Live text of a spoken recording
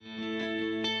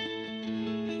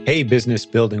Hey, business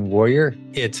building warrior.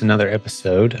 It's another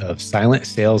episode of Silent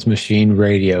Sales Machine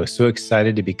Radio. So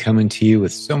excited to be coming to you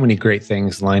with so many great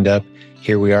things lined up.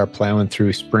 Here we are plowing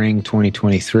through spring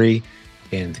 2023,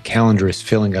 and the calendar is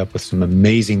filling up with some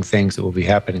amazing things that will be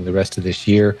happening the rest of this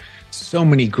year. So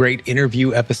many great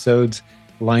interview episodes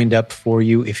lined up for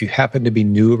you. If you happen to be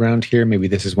new around here, maybe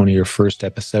this is one of your first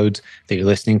episodes that you're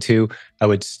listening to, I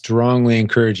would strongly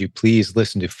encourage you, please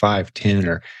listen to 5, 10,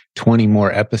 or 20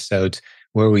 more episodes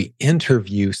where we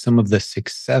interview some of the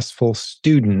successful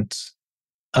students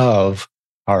of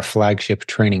our flagship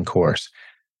training course.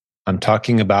 I'm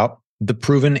talking about the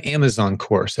Proven Amazon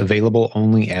course, available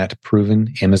only at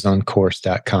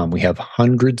provenamazoncourse.com. We have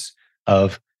hundreds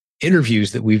of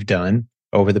interviews that we've done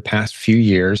over the past few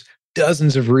years,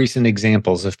 dozens of recent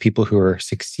examples of people who are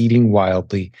succeeding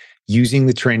wildly using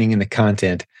the training and the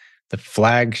content, the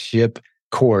flagship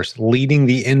course leading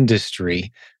the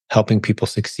industry, helping people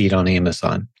succeed on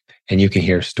Amazon. And you can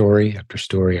hear story after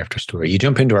story after story. You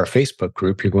jump into our Facebook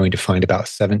group, you're going to find about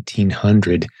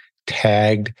 1,700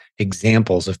 tagged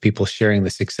examples of people sharing the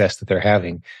success that they're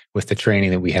having with the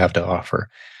training that we have to offer.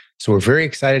 So we're very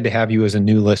excited to have you as a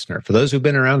new listener. For those who've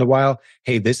been around a while,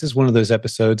 hey, this is one of those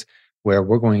episodes where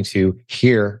we're going to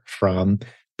hear from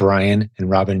Brian and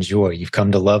Robin Joy. You've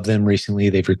come to love them recently.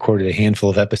 They've recorded a handful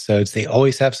of episodes. They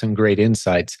always have some great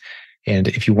insights. And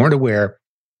if you weren't aware,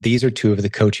 these are two of the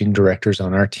coaching directors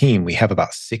on our team. We have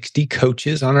about 60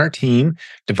 coaches on our team,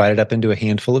 divided up into a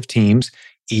handful of teams,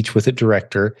 each with a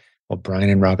director. Well,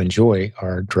 Brian and Robin Joy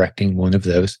are directing one of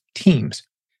those teams.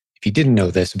 If you didn't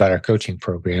know this about our coaching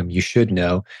program, you should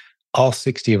know all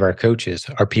 60 of our coaches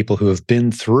are people who have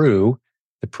been through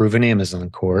the Proven Amazon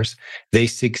course. They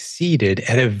succeeded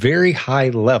at a very high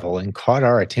level and caught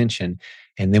our attention.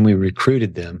 And then we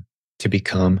recruited them to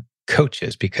become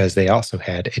coaches because they also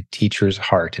had a teacher's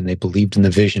heart and they believed in the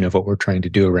vision of what we're trying to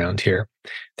do around here.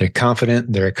 They're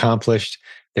confident, they're accomplished,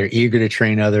 they're eager to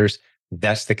train others.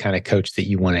 That's the kind of coach that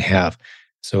you want to have.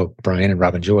 So Brian and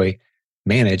Robin Joy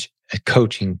manage a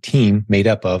coaching team made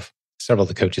up of several of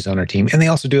the coaches on our team. And they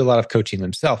also do a lot of coaching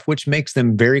themselves, which makes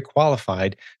them very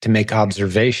qualified to make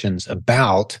observations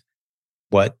about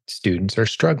what students are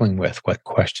struggling with, what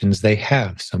questions they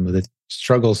have, some of the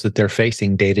struggles that they're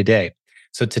facing day to day.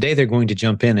 So today they're going to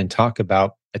jump in and talk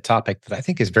about a topic that I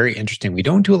think is very interesting. We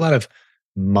don't do a lot of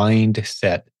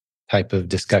mindset type of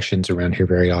discussions around here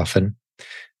very often,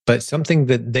 but something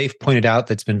that they've pointed out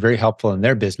that's been very helpful in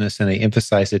their business, and they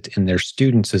emphasize it in their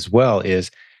students as well,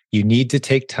 is you need to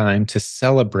take time to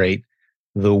celebrate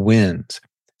the wins.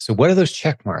 So what are those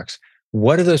check marks?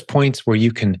 What are those points where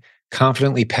you can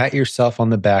confidently pat yourself on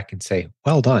the back and say,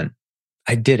 well done,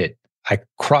 I did it. I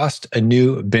crossed a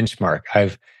new benchmark.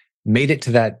 I've made it to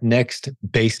that next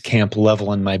base camp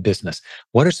level in my business.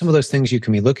 What are some of those things you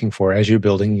can be looking for as you're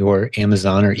building your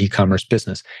Amazon or e-commerce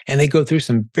business? And they go through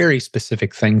some very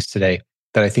specific things today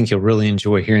that I think you'll really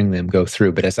enjoy hearing them go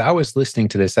through. But as I was listening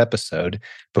to this episode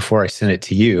before I sent it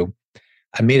to you,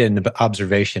 I made an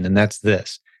observation, and that's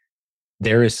this.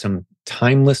 There is some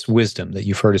timeless wisdom that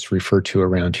you've heard us refer to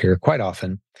around here quite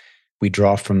often. We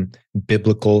draw from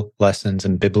biblical lessons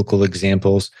and biblical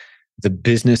examples. The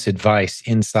business advice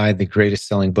inside the greatest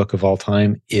selling book of all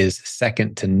time is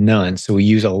second to none. So we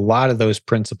use a lot of those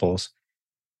principles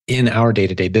in our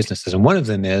day-to-day businesses. And one of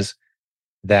them is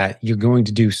that you're going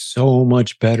to do so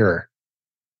much better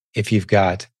if you've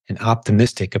got an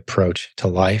optimistic approach to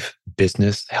life,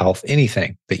 business, health,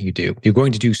 anything that you do. You're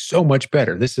going to do so much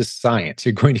better. This is science.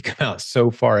 You're going to come out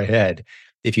so far ahead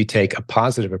if you take a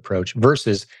positive approach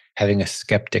versus having a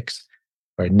skeptics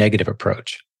or a negative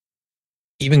approach.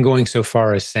 Even going so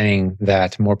far as saying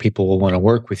that more people will want to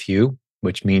work with you,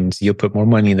 which means you'll put more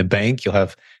money in the bank, you'll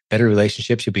have better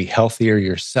relationships, you'll be healthier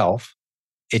yourself.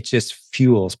 It just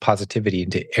fuels positivity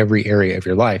into every area of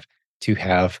your life to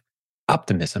have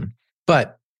optimism.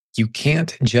 But you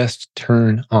can't just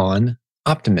turn on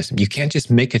optimism. You can't just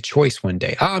make a choice one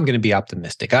day. I'm going to be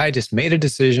optimistic. I just made a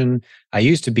decision. I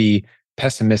used to be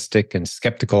pessimistic and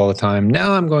skeptical all the time.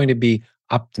 Now I'm going to be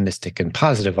optimistic and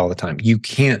positive all the time. You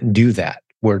can't do that.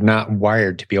 We're not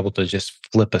wired to be able to just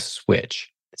flip a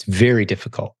switch. It's very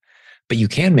difficult. But you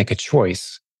can make a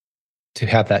choice to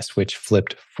have that switch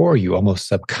flipped for you almost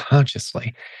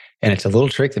subconsciously. And it's a little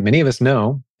trick that many of us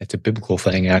know. It's a biblical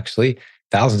thing, actually.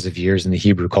 Thousands of years in the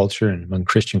Hebrew culture and among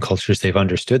Christian cultures, they've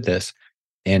understood this.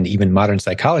 And even modern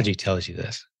psychology tells you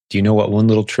this. Do you know what one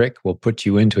little trick will put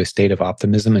you into a state of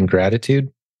optimism and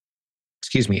gratitude?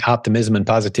 Optimism and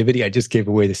positivity. I just gave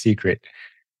away the secret.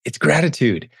 It's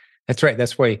gratitude. That's right.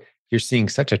 That's why you're seeing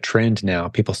such a trend now.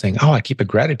 People saying, I keep a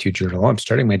gratitude journal. I'm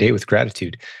starting my day with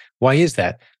gratitude. Why is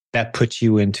that? That puts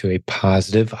you into a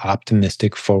positive,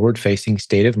 optimistic, forward-facing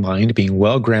state of mind, being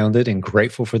well-grounded and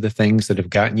grateful for the things that have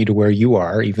gotten you to where you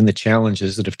are, even the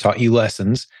challenges that have taught you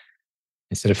lessons.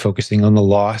 Instead of focusing on the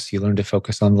loss, you learn to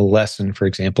focus on the lesson, for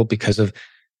example, because of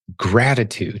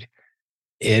gratitude.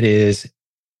 It is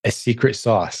a secret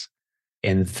sauce.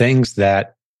 And things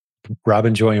that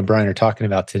Robin, Joy, and Brian are talking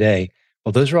about today,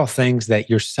 well, those are all things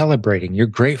that you're celebrating, you're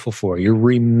grateful for, you're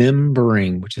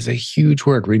remembering, which is a huge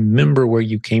word. Remember where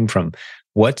you came from.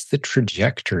 What's the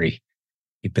trajectory?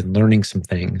 You've been learning some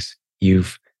things.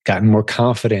 You've gotten more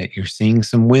confident. You're seeing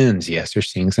some wins. Yes, you're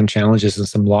seeing some challenges and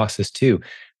some losses too,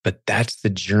 but that's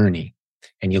the journey.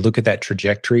 And you look at that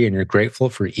trajectory and you're grateful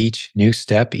for each new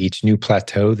step, each new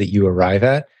plateau that you arrive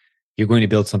at. You're going to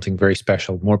build something very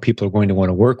special. More people are going to want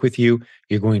to work with you.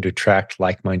 You're going to attract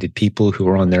like-minded people who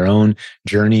are on their own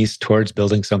journeys towards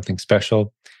building something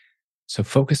special. So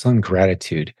focus on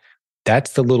gratitude.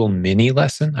 That's the little mini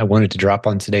lesson I wanted to drop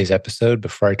on today's episode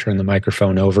before I turn the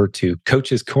microphone over to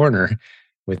Coach's Corner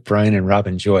with Brian and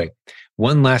Robin Joy.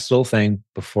 One last little thing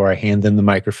before I hand them the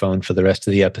microphone for the rest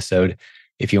of the episode.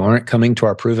 If you aren't coming to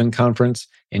our Proven Conference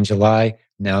in July,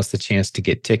 now's the chance to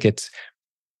get tickets.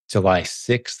 July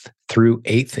 6th through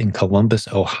 8th in Columbus,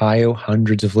 Ohio.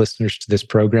 Hundreds of listeners to this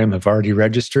program have already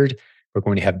registered. We're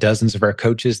going to have dozens of our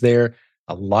coaches there.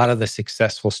 A lot of the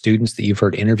successful students that you've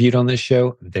heard interviewed on this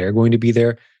show, they're going to be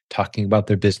there talking about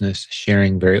their business,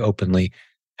 sharing very openly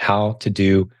how to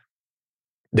do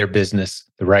their business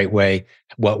the right way,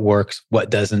 what works, what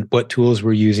doesn't, what tools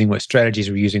we're using, what strategies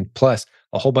we're using, plus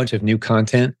a whole bunch of new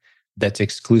content that's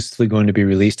exclusively going to be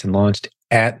released and launched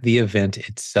at the event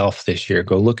itself this year.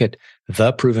 Go look at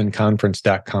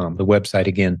theprovenconference.com. The website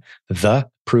again,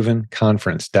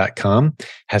 theprovenconference.com,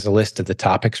 has a list of the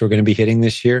topics we're going to be hitting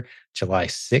this year, July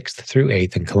 6th through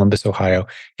 8th in Columbus, Ohio.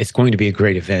 It's going to be a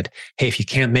great event. Hey, if you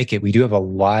can't make it, we do have a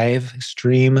live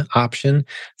stream option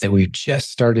that we've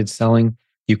just started selling.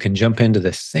 You can jump into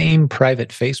the same private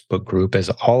Facebook group as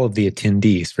all of the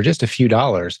attendees for just a few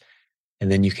dollars,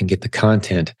 and then you can get the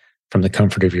content from the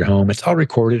comfort of your home. It's all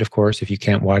recorded, of course. If you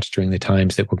can't watch during the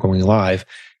times that we're going live,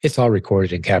 it's all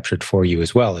recorded and captured for you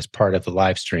as well as part of the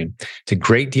live stream. It's a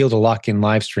great deal to lock in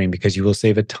live stream because you will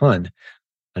save a ton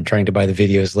on trying to buy the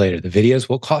videos later. The videos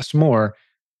will cost more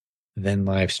than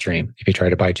live stream if you try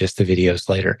to buy just the videos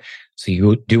later. So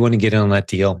you do want to get in on that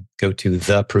deal. Go to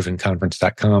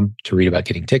theprovenconference.com to read about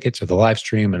getting tickets or the live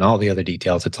stream and all the other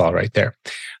details. It's all right there.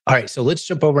 All right, so let's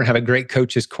jump over and have a great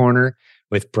Coach's Corner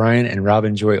with Brian and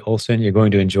Robin Joy Olson. You're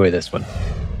going to enjoy this one.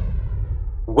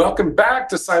 Welcome back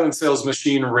to Silent Sales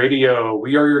Machine Radio.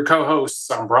 We are your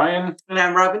co-hosts. I'm Brian. And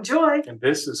I'm Robin Joy. And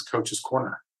this is Coach's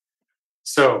Corner.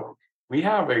 So we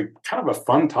have a kind of a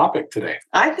fun topic today.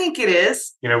 I think it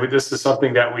is. You know, this is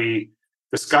something that we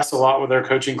discuss a lot with our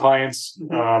coaching clients.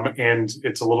 And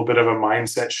it's a little bit of a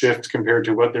mindset shift compared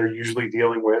to what they're usually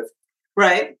dealing with.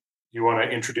 Right. You want to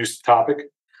introduce the topic?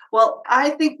 Well,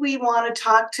 I think we want to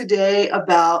talk today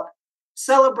about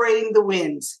celebrating the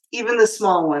wins, even the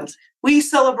small ones. We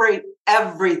celebrate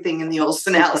everything in the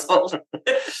Olson household.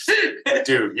 We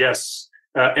do, yes.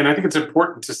 And I think it's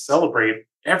important to celebrate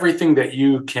everything that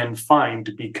you can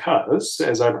find because,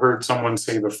 as I've heard someone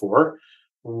say before,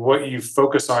 what you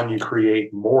focus on, you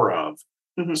create more of.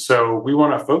 Mm-hmm. So we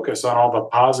want to focus on all the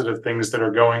positive things that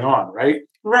are going on, right?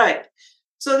 Right.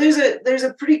 So there's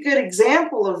a pretty good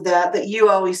example of that you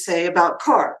always say about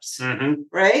cars,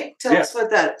 right? Tell us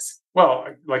what that is. Well,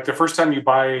 like the first time you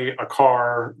buy a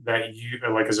car that you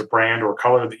like as a brand or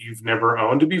color that you've never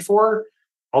owned before,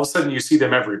 all of a sudden you see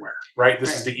them everywhere, right?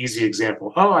 This is the easy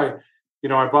example. Oh, I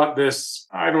bought this,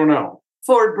 I don't know.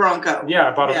 Ford Bronco. Yeah,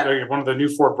 I bought one of the new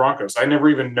Ford Broncos. I never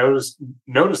even noticed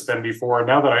them before.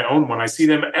 Now that I own one, I see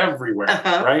them everywhere,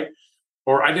 right?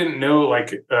 Or I didn't know,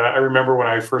 I remember when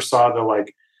I first saw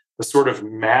the sort of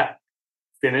matte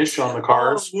finish on the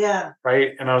cars,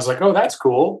 right? And I was like, oh, that's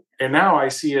cool. And now I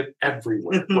see it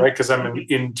everywhere, right? Because I'm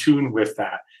in tune with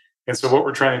that. And so what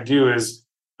we're trying to do is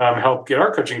help get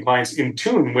our coaching clients in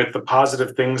tune with the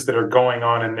positive things that are going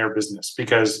on in their business.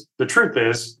 Because the truth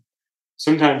is,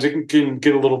 sometimes it can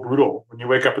get a little brutal when you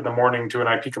wake up in the morning to an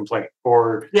IP complaint,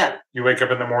 or you wake up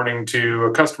in the morning to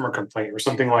a customer complaint or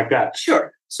something like that.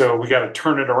 Sure. So we got to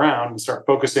turn it around and start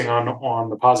focusing on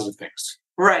the positive things.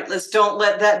 Right. Don't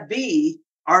let that be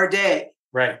our day.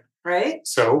 Right. Right.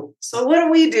 So what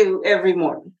do we do every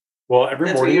morning? Well, every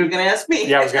That's morning. What you were going to ask me.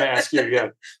 Yeah, I was going to ask you. Yeah.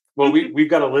 Well, we've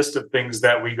got a list of things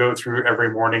that we go through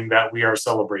every morning that we are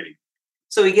celebrating.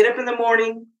 So we get up in the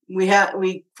morning,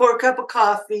 we pour a cup of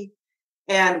coffee,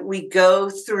 and we go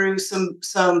through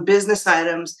some business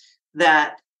items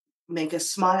that make us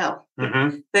smile,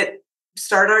 that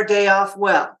start our day off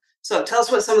well. So tell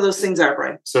us what some of those things are,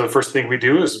 Brian. So the first thing we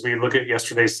do is we look at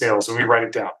yesterday's sales and we write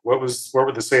it down. What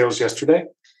were the sales yesterday?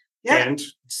 Yeah. And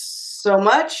so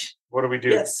much. What do we do?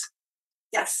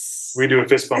 Yes. We do a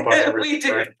fist bump on everything. We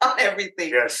do right? on everything.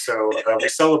 Yes. So we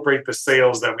celebrate the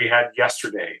sales that we had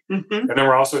yesterday. Mm-hmm. And then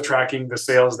we're also tracking the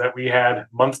sales that we had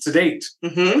month to date.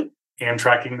 Mm-hmm. And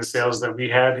tracking the sales that we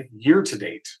had year to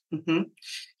date. Mm-hmm.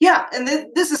 Yeah. And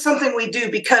this is something we do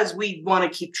because we want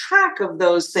to keep track of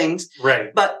those things.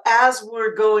 Right. But as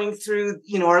we're going through,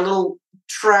 our little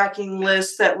tracking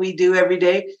list that we do every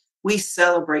day, we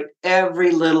celebrate every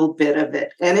little bit of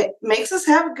it. And it makes us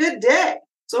have a good day.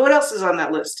 So what else is on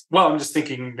that list? Well, I'm just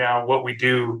thinking now what we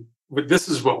do. This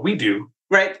is what we do.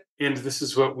 Right. And this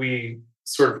is what we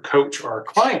sort of coach our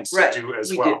clients to do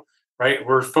as well. Do. Right?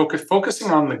 We're focusing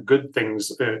on the good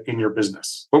things in your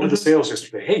business. What were the sales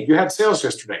yesterday? Hey, you had sales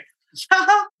yesterday.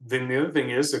 Then the other thing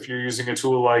is, if you're using a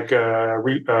tool like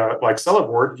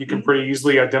Sellerboard, you can pretty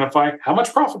easily identify how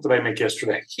much profit did I make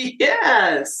yesterday.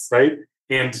 Yes. Right?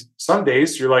 And some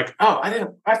days you're like, oh,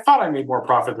 I thought I made more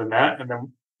profit than that. And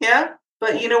then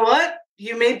but you know what?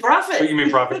 You made profit. But you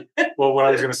made profit. Well, what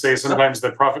I was going to say is sometimes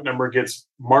the profit number gets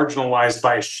marginalized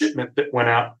by a shipment that went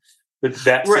out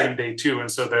that same day too, and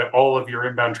so that all of your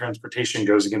inbound transportation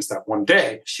goes against that one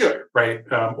day. Sure. Right.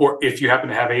 Or if you happen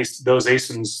to have those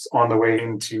ASINs on the way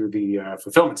into the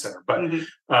fulfillment center.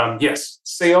 But yes,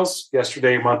 sales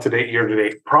yesterday, month to date, year to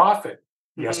date. Profit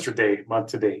yesterday, month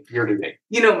to date, year to date.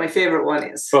 You know what my favorite one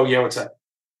is? Oh yeah, what's that?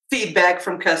 Feedback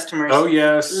from customers. Oh,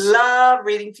 yes. Love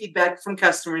reading feedback from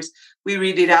customers. We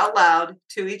read it out loud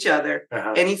to each other.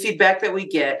 Any feedback that we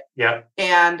get. Yeah.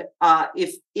 And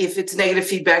if it's negative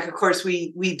feedback, of course,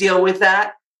 we deal with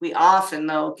that. We often,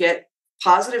 though, get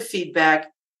positive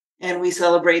feedback and we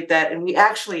celebrate that. And we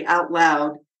actually out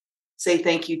loud say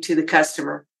thank you to the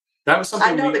customer. That was something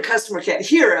I know the customer can't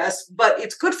hear us, but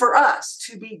it's good for us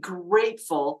to be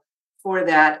grateful for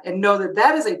that and know that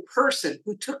that is a person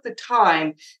who took the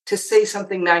time to say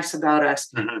something nice about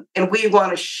us. And we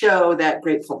want to show that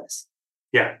gratefulness.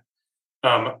 Yeah.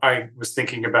 I was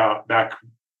thinking about back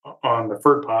on the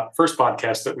first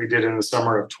podcast that we did in the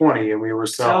summer of 20, and we were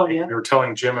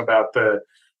telling Jim about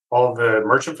all the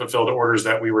merchant fulfilled orders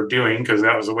that we were doing, because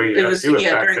that was the way you had to do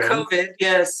it back during then. COVID,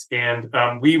 yes.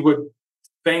 And we would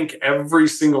thank every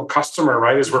single customer,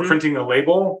 right? As we're printing the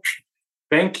label.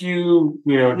 Thank you,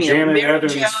 Janet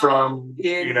Evans from,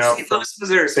 St. Louis,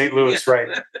 Missouri. St. Louis, right.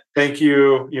 Thank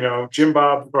you, Jim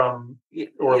Bob from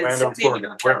Orlando,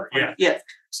 Florida. Wherever. Yeah.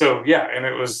 So, and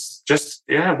it was just,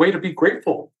 way to be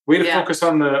grateful. Way to focus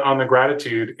on the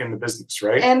gratitude in the business,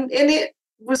 right? And it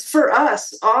was for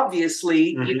us,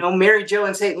 obviously, Mary Jo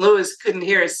in St. Louis couldn't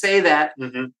hear us say that,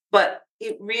 but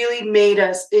it really made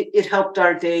us, it helped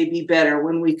our day be better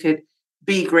when we could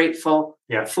be grateful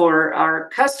for our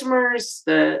customers,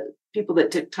 the people that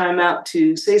took time out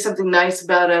to say something nice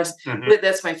about us.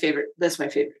 That's my favorite.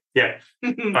 Yeah.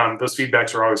 Those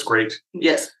feedbacks are always great.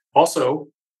 Yes. Also,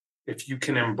 if you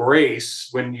can embrace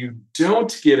when you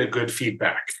don't get a good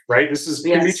feedback, right? This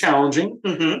can be challenging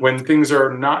when things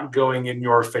are not going in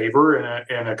your favor,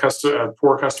 and a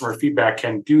poor customer feedback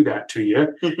can do that to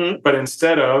you. But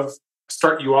instead of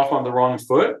start you off on the wrong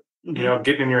foot,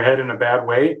 getting in your head in a bad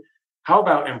way, how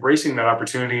about embracing that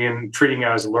opportunity and treating it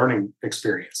as a learning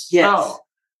experience? Yes. Oh,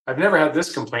 I've never had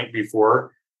this complaint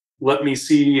before. Let me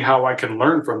see how I can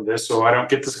learn from this so I don't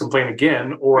get this complaint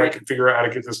again, or I can figure out how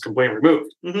to get this complaint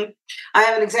removed. I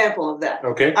have an example of that.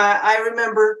 Okay. I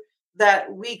remember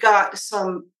that we got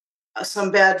some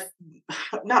bad,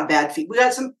 not bad feedback. We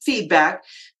got some feedback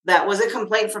that was a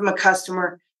complaint from a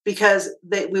customer because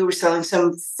we were selling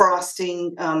some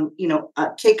frosting,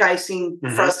 cake icing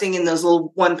frosting in those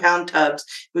little 1 pound tubs.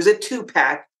 It was a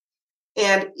 2-pack,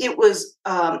 and it was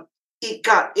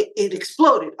it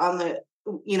exploded on the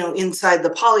inside the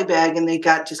poly bag, and they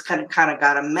got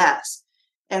a mess.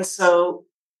 And so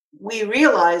we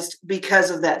realized, because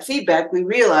of that feedback,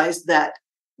 that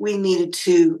we needed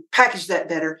to package that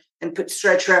better and put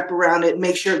stretch wrap around it,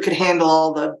 make sure it could handle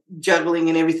all the juggling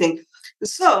and everything.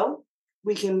 So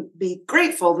we can be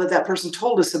grateful that person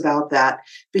told us about that,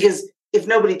 because if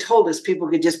nobody told us, people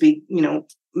could just be,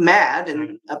 mad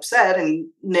and upset and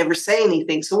never say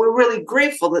anything. So we're really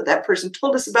grateful that person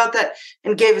told us about that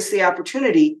and gave us the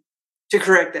opportunity to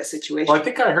correct that situation. Well, I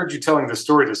think I heard you telling the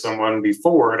story to someone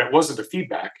before, and it wasn't a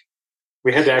feedback.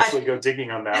 We had to actually go digging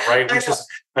on that, right? Which is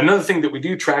another thing that we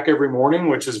do track every morning,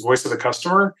 which is voice of the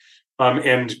customer.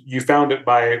 And you found it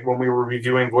when we were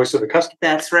reviewing voice of the customer.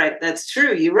 That's right. That's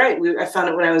true. You're right. I found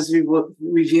it when I was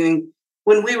reviewing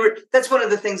that's one of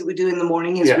the things that we do in the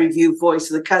morning is review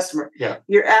voice of the customer. Yeah.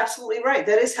 You're absolutely right.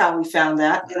 That is how we found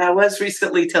that. And I was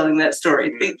recently telling that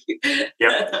story. Thank you.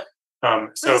 Yeah.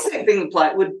 So the same thing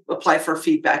would apply for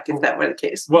feedback if that were the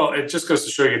case. Well, it just goes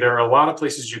to show you there are a lot of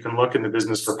places you can look in the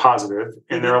business for positive,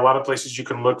 and there are a lot of places you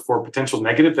can look for potential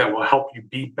negative that will help you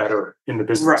be better in the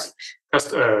business.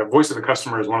 Right. Voice of the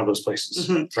customer is one of those places,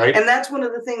 right? And that's one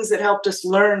of the things that helped us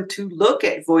learn to look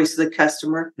at voice of the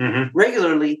customer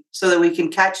regularly so that we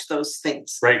can catch those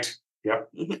things. Right. Yep.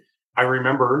 I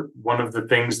remember one of the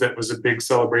things that was a big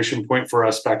celebration point for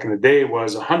us back in the day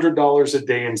was $100 a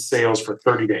day in sales for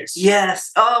 30 days. Yes.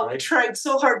 Oh, right? We tried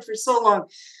so hard for so long.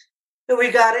 But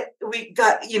we got it. We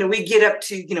get up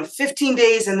to, 15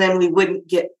 days and then we wouldn't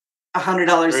get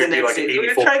 $100 the next day. We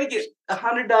were trying to get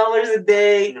 $100 a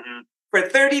day for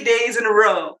 30 days in a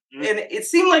row. And it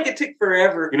seemed like it took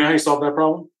forever. You know how you solved that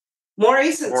problem? More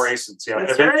ASINs. More ASINs, yeah.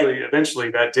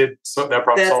 Eventually that problem solved.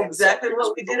 That's exactly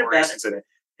what we did about it.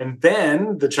 And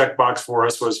then the checkbox for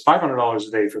us was $500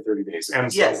 a day for 30 days,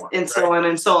 and so on. And so on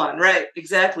and so on. Right,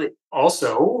 exactly.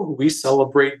 Also, we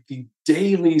celebrate the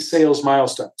daily sales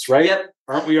milestones, right? Yep.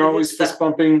 Aren't we always fist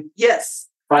bumping? Yes.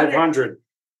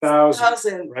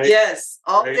 500,000. Right? Yes,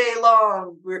 all day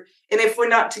long. And if we're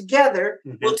not together,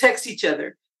 we'll text each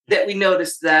other that we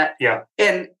noticed that. Yeah.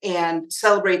 And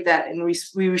celebrate that, and we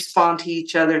respond to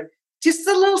each other. Just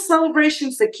the little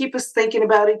celebrations that keep us thinking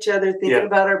about each other, thinking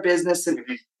about our business,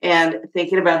 and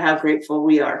thinking about how grateful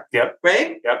we are. Yep.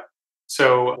 Right? Yep.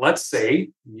 So let's say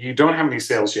you don't have any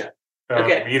sales yet.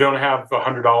 You don't have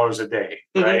 $100 a day,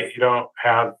 right? You don't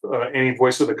have any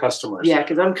voice of the customers. Yeah,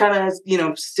 because I'm kind of,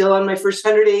 still on my first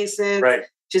 100 ASINs. Right.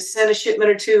 Just sent a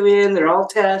shipment or two in. They're all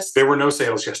tests. There were no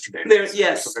sales yesterday.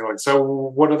 Yes. So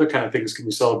what other kind of things can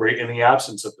you celebrate in the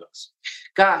absence of those?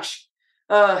 Gosh.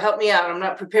 Help me out. I'm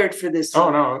not prepared for this. Oh,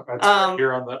 no. That's right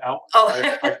here on the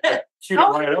outline. I queued it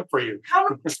right up for you. How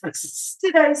many tests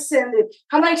did I send it?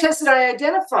 How many tests did I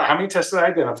identify? How many tests did I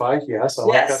identify? Yes.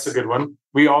 Like that's a good one.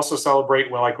 We also celebrate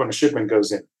when a shipment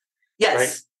goes in. Yes.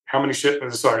 Right? How many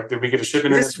shipments? Sorry, did we get a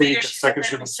shipment in this week? A second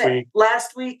shipment this week?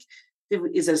 Last week.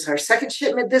 Is this our second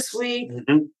shipment this week?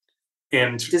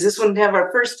 And does this one have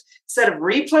our first set of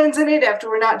replens in it after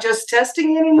we're not just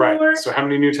testing anymore? Right. So how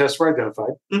many new tests were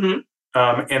identified?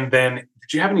 And then,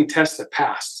 did you have any tests that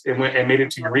passed and made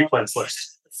it to your replens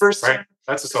list? First time.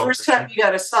 That's a celebration. First time you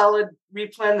got a solid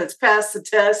replen that's passed the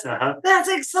test. That's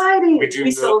exciting.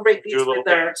 We celebrate these with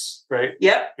our right.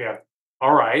 Yep. Yeah.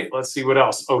 All right. Let's see what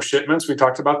else. Oh, shipments. We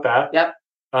talked about that.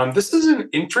 Yep. This is an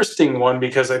interesting one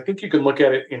because I think you can look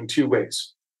at it in two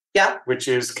ways. Yeah. Which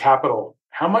is capital.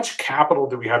 How much capital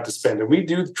do we have to spend? And we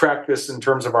do track this in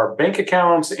terms of our bank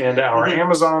accounts and our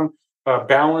Amazon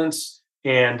balance.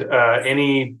 And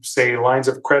any, say, lines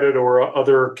of credit or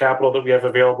other capital that we have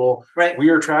available, we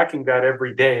are tracking that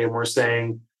every day. And we're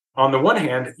saying, on the one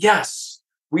hand, yes,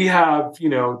 we have,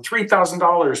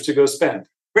 $3,000 to go spend.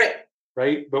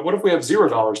 Right. But what if we have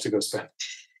 $0 to go spend?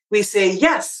 We say,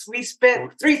 yes, we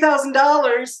spent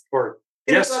 $3,000. Or,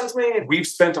 yes, we've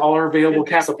spent all our available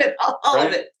capital. All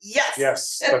of it. Yes.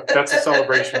 Yes. That's a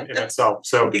celebration in itself.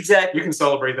 So exactly. You can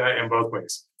celebrate that in both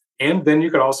ways. And then you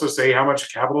could also say, how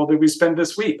much capital did we spend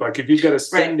this week? Like if you've got a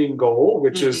spending goal,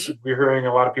 which is we're hearing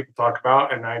a lot of people talk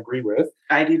about, and I agree with.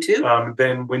 I do too.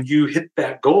 Then when you hit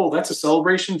that goal, that's a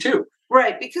celebration too.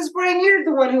 Right. Because Brian, you're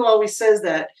the one who always says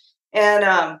that. And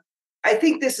I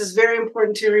think this is very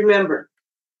important to remember.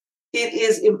 It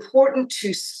is important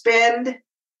to spend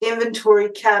inventory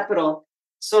capital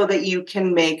so that you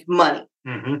can make money.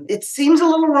 It seems a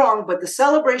little wrong, but the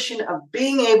celebration of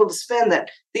being able to spend that,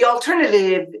 the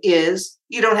alternative is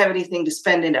you don't have anything to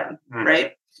spend it on,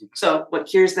 right? So what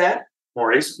cures that?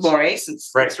 More ASINs. More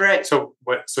ASINs. Right. That's right. So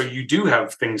you do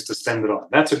have things to spend it on.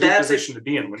 That's a good position to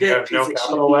be in when you have no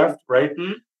capital left, right?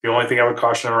 The only thing I would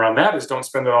caution around that is don't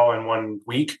spend it all in 1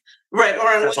 week. Right.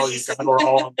 Or that's all you got, or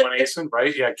all in one ASIN,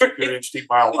 right? Yeah, keep your inch deep,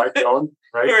 mile wide going,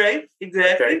 right? Right.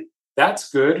 Exactly. Okay. That's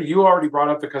good. You already brought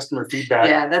up the customer feedback.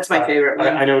 Yeah, that's my favorite one.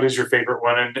 I know it is your favorite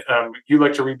one. And you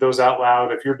like to read those out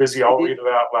loud. If you're busy, I'll read it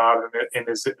out loud. And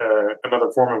it's another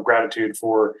form of gratitude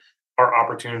for our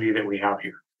opportunity that we have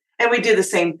here. And we do the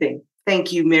same thing.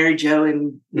 Thank you, Mary Jo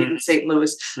in St.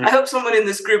 Louis. I hope someone in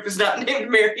this group is not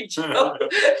named Mary Jo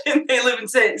and they live in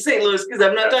St. Louis, because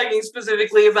I'm not talking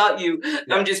specifically about you.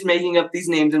 I'm just making up these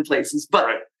names and places. But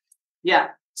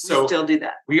so we still do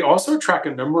that. We also track a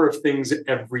number of things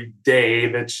every day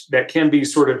that can be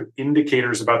sort of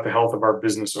indicators about the health of our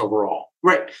business overall.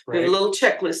 Right. We have a little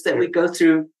checklist that we go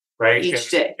through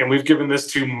each day. And we've given this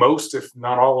to most, if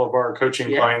not all, of our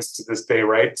coaching clients to this day,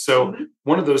 right? So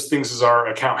one of those things is our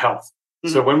account health.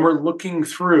 So when we're looking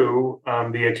through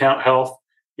the account health,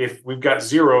 if we've got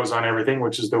zeros on everything,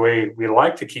 which is the way we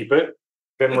like to keep it,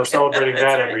 then we're celebrating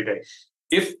that every day.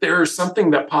 If there's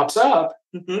something that pops up,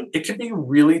 it can be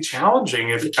really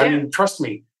challenging. I mean, trust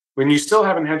me, when you still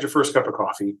haven't had your first cup of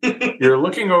coffee, you're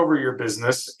looking over your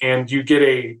business and you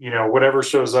get whatever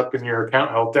shows up in your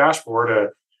account health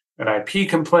dashboard, an IP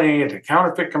complaint, a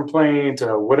counterfeit complaint,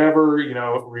 whatever,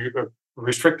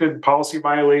 restricted policy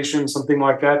violation, something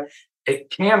like that. It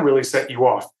can really set you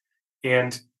off.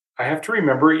 And I have to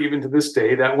remember, even to this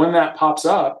day, that when that pops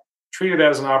up, treat it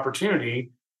as an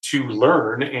opportunity to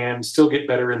learn and still get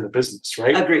better in the business,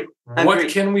 right? Agreed. What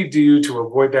can we do to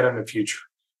avoid that in the future?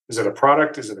 Is it a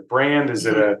product? Is it a brand? Is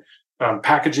it a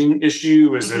packaging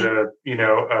issue? Is it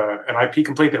an IP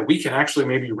complaint that we can actually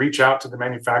maybe reach out to the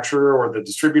manufacturer or the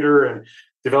distributor and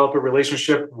develop a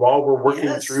relationship while we're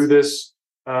working through this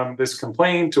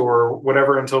complaint or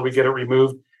whatever until we get it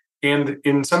removed? And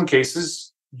in some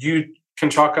cases, you can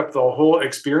chalk up the whole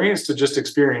experience to just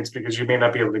experience because you may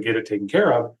not be able to get it taken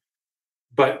care of.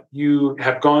 But you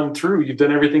have gone through, you've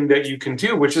done everything that you can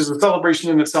do, which is a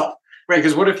celebration in itself. Right.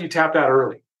 Because what if you tapped out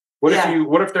early? What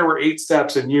if there were 8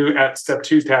 steps and you at step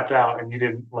 2 tapped out and you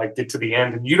didn't get to the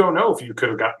end and you don't know if you could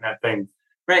have gotten that thing.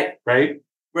 Right. There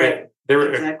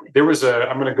was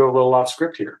I'm going to go a little off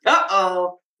script here.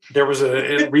 There was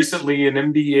recently an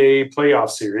NBA playoff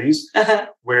series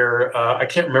where I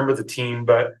can't remember the team,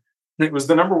 but it was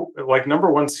the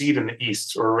number 1 seed in the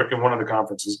East or in one of the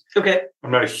conferences. Okay.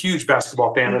 I'm not a huge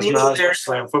basketball fan as much as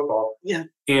slam football. Yeah.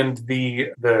 And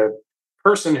the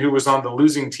person who was on the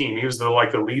losing team, he was the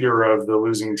leader of the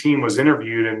losing team, was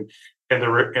interviewed, and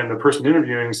the person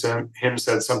interviewing him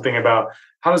said something about,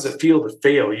 how does it feel to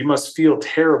fail? You must feel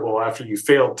terrible after you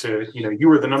failed to, you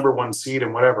were the number 1 seed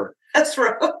and whatever. That's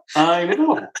right. I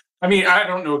know. I mean, I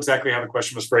don't know exactly how the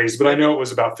question was phrased, but I know it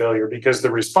was about failure because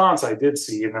the response I did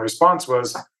see, and the response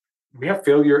was, we have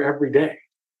failure every day.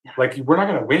 Yeah. We're not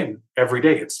going to win every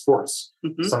day. It's sports.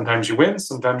 Mm-hmm. Sometimes you win,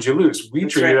 sometimes you lose. We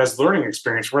treat it as learning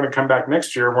experience. We're going to come back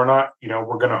next year. We're not,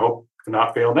 we're going to hope to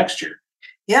not fail next year.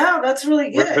 Yeah, that's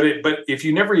really good. But if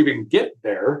you never even get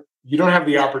there, you don't have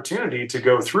the opportunity to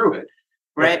go through it.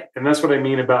 Right. And that's what I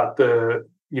mean about there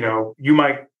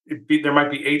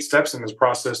might be 8 steps in this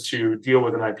process to deal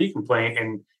with an IP complaint,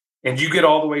 and you get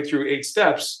all the way through 8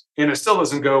 steps and it still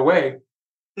doesn't go away.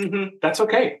 Mm-hmm. That's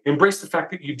okay. Embrace the fact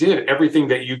that you did everything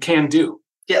that you can do.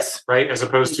 Yes. Right. As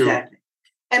opposed to.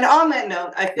 And on that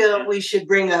note, I feel we should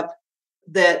bring up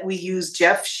that we use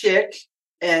Jeff Schick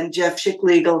and Jeff Schick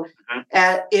Legal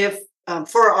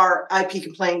for our IP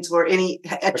complaints or any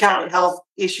account health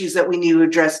issues that we need to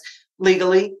address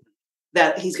legally,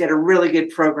 that he's got a really good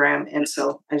program. And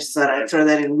so I just thought I'd throw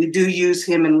that in. We do use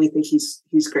him and we think he's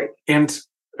great. And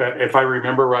if I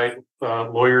remember right,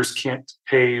 lawyers can't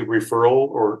pay referral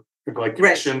or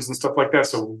commissions and stuff like that.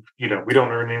 So, we don't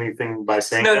earn anything by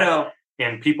saying that. No.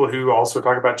 And people who also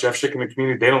talk about Jeff Schick in the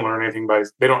community, they don't earn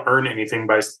anything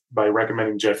by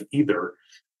recommending Jeff either.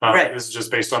 This is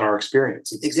just based on our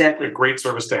experience. It's a great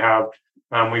service to have.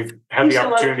 We've had the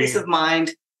opportunity. Peace of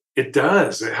mind. It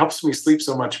does. It helps me sleep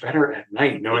so much better at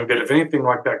night, knowing that if anything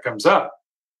like that comes up,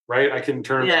 right, I can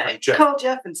turn to Jeff. Call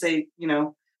Jeff and say,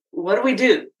 what do we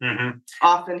do? Mm-hmm.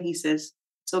 Often he says,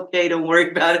 it's okay, don't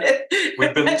worry about it.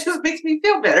 That just makes me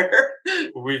feel better.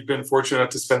 We've been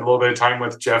fortunate to spend a little bit of time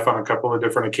with Jeff on a couple of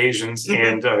different occasions,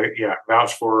 and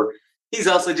vouch for. He's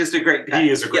also just a great guy. He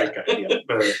is a great guy. Yeah.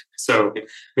 So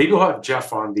maybe we'll have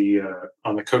Jeff on the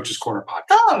Coach's Corner podcast.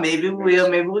 Oh, maybe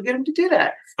we'll get him to do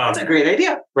that. That's a great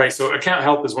idea. Right. So account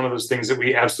health is one of those things that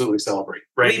we absolutely celebrate.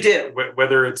 Right. We do.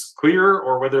 Whether it's clear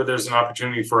or whether there's an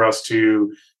opportunity for us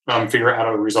to figure out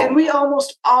how to resolve. And we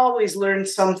almost always learn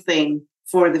something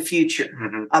for the future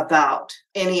about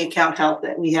any account health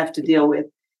that we have to deal with.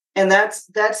 And that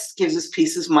gives us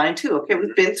peace of mind too. Okay,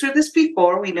 we've been through this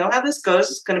before. We know how this goes.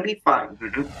 It's going to be fine.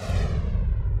 Mm-hmm.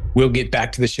 We'll get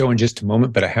back to the show in just a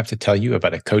moment, but I have to tell you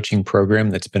about a coaching program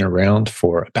that's been around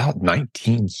for about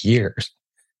 19 years.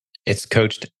 It's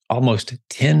coached almost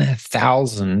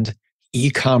 10,000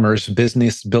 e-commerce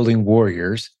business building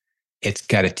warriors. It's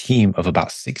got a team of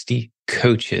about 60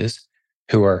 coaches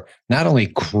who are not only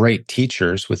great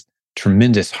teachers with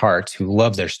tremendous hearts who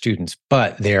love their students,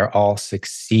 but they're all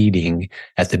succeeding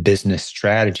at the business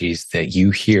strategies that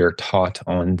you hear taught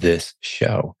on this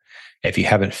show. If you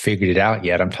haven't figured it out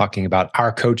yet, I'm talking about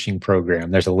our coaching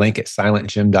program. There's a link at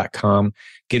silentgym.com.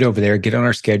 Get over there, get on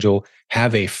our schedule,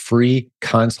 have a free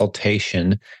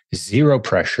consultation, zero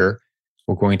pressure.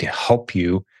 We're going to help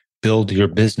you build your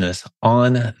business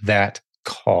on that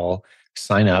call.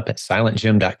 Sign up at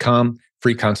silentgym.com.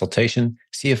 free consultation.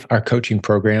 See if our coaching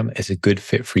program is a good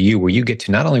fit for you, where you get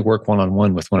to not only work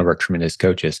one-on-one with one of our tremendous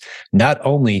coaches, not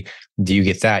only do you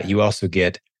get that, you also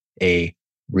get a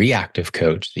reactive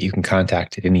coach that you can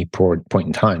contact at any point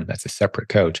in time. That's a separate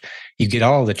coach. You get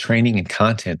all the training and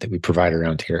content that we provide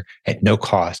around here at no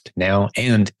cost now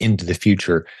and into the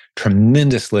future.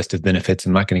 Tremendous list of benefits.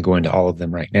 I'm not going to go into all of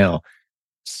them right now.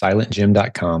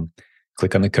 SilentGym.com.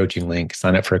 Click on the coaching link,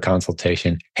 sign up for a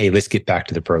consultation. Hey, let's get back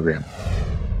to the program.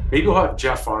 Maybe we'll have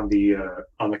Jeff on the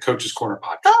Coach's Corner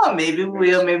podcast. Oh, maybe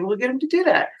we'll get him to do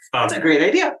that. That's a great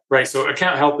idea. Right. So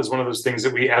account health is one of those things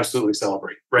that we absolutely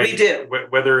celebrate, right? We do.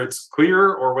 Whether it's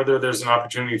clear or whether there's an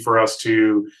opportunity for us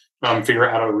to figure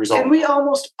out how to resolve. And we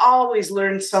almost always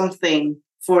learn something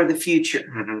for the future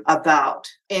about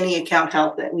any account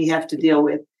health that we have to deal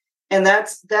with. And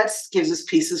that gives us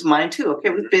peace of mind too. Okay,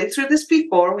 we've been through this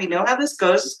before. We know how this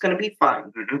goes. It's going to be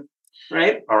fine.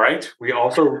 Right? All right. We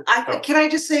also... Can I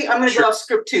just say, I'm going to go off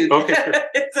script too. Okay.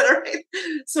 Is that all right?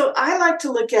 So I like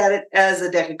to look at it as a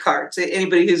deck of cards.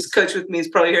 Anybody who's coached with me has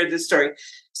probably heard this story.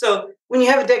 So when you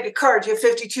have a deck of cards, you have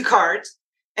 52 cards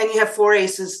and you have 4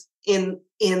 aces in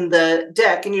the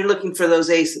deck and you're looking for those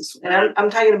aces. And I'm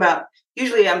talking about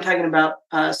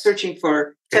searching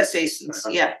for test aces.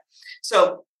 Yeah.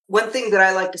 So one thing that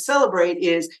I like to celebrate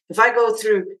is if I go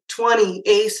through 20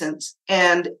 ASINs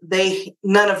and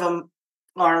none of them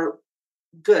are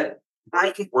good.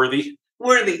 Worthy,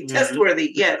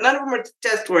 test-worthy. Yeah, none of them are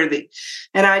test-worthy.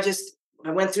 And I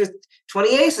went through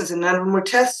 20 ASINs and none of them were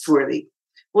test-worthy.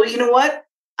 Well, you know what?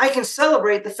 I can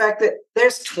celebrate the fact that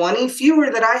there's 20 fewer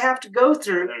that I have to go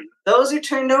through. Those are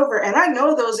turned over. And I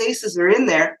know those aces are in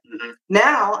there.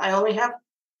 Now I only have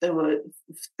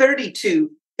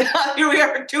 32. Here we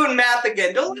are doing math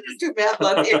again. Don't let us do math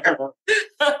on here.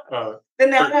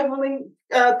 Then now I have only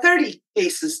 30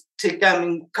 aces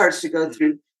cards to go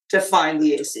through to find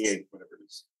the aces. Whatever it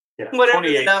is. Yeah, whatever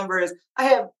 28. The number is.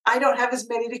 I don't have as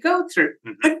many to go through.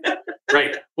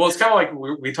 Right. Well, it's kind of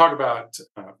like we talk about,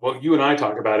 you and I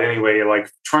talk about anyway,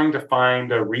 like trying to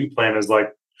find a replan is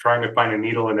like trying to find a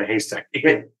needle in a haystack. It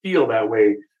can feel that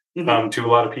way to a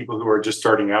lot of people who are just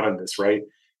starting out on this, right?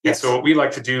 Yes. And so what we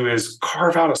like to do is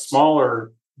carve out a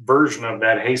smaller version of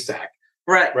that haystack.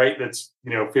 Right. That's,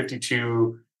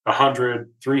 52,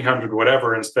 100, 300,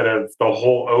 whatever, instead of the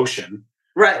whole ocean.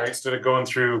 Right. Instead of going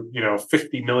through,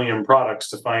 50 million products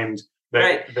to find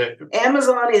that.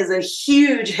 Amazon is a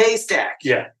huge haystack.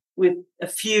 Yeah. With a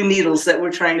few needles that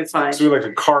we're trying to find. So we like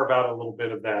to carve out a little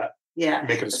bit of that. Yeah.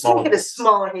 Make it a smaller. Make it a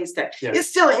smaller haystack. Yeah. It's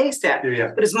still a haystack,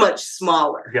 but it's much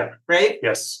smaller. Yeah. Right?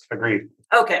 Yes. Agreed.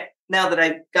 Okay. Now that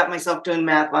I got myself doing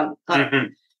math on.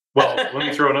 Well, let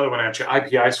me throw another one at you.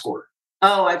 IPI score.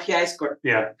 Oh, IPI score.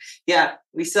 Yeah. Yeah.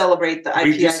 We celebrate the IPI score.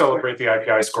 We do celebrate the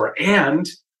IPI score. And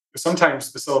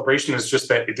sometimes the celebration is just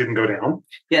that it didn't go down.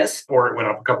 Yes. Or it went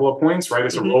up a couple of points, right?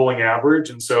 It's a rolling average.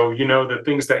 And so, the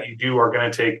things that you do are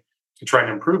going to take to try and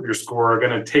improve your score are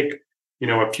going to take,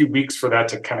 a few weeks for that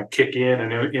to kind of kick in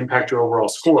and impact your overall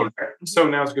score. So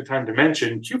now's a good time to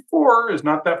mention Q4 is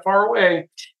not that far away.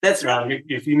 That's right.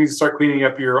 If you need to start cleaning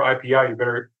up your IPI, you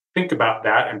better think about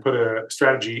that and put a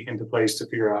strategy into place to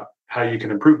figure out how you can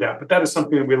improve that. But that is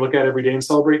something that we look at every day and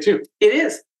celebrate too. It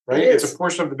is. Right? It's a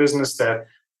portion of the business that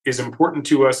is important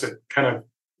to us. It kind of.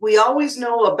 We always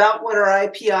know about what our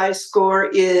IPI score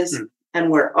is. And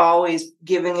we're always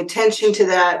giving attention to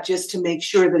that just to make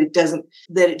sure that it doesn't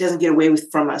get away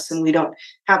from us. And we don't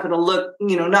happen to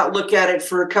not look at it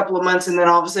for a couple of months and then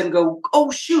all of a sudden go, oh,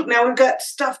 shoot, now we've got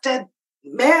stuff to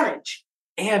manage.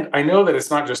 And I know that it's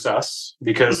not just us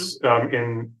because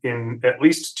in at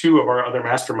least 2 of our other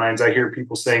masterminds, I hear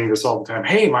people saying this all the time.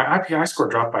 Hey, my IPI score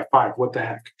dropped by 5. What the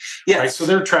heck? Yes. Right? So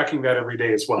they're tracking that every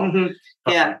day as well.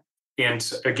 Yeah.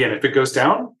 And again, if it goes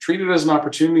down, treat it as an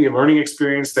opportunity, a learning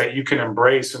experience that you can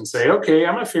embrace and say, okay,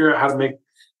 I'm going to figure out how to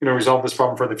resolve this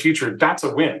problem for the future. That's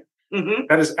a win.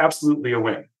 That is absolutely a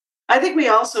win. I think we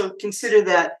also consider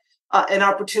that an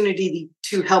opportunity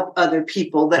to help other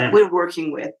people that we're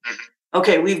working with.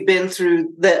 Okay, we've been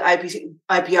through the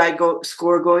IPI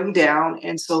score going down,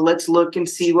 and so let's look and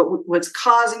see what's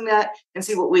causing that and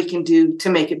see what we can do to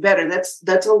make it better.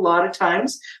 That's a lot of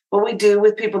times what we do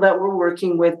with people that we're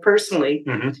working with personally.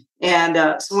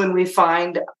 And so when we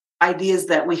find ideas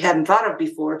that we hadn't thought of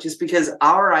before, just because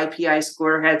our IPI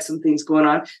score had some things going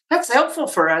on, that's helpful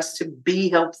for us to be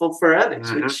helpful for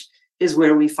others, which is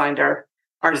where we find our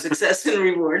success and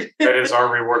reward. That is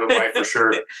our reward in life for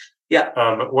sure. Yeah.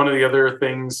 One of the other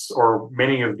things, or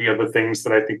many of the other things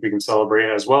that I think we can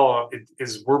celebrate as well,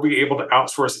 is were we able to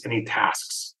outsource any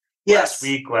tasks? last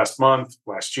week, last month,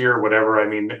 last year, whatever. I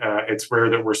mean, it's rare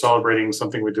that we're celebrating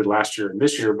something we did last year and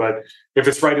this year, but if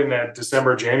it's right in that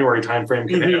December, January timeframe,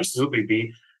 can absolutely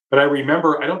be. But I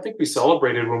remember, I don't think we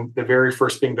celebrated when the very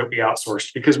first thing that we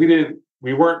outsourced, because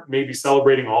we weren't maybe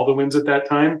celebrating all the wins at that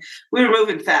time. We were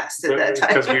moving fast at that time.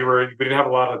 Because we didn't have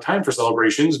a lot of time for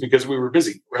celebrations because we were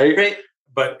busy, right? Right.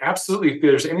 But absolutely, if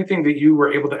there's anything that you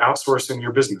were able to outsource in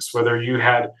your business, whether you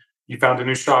found a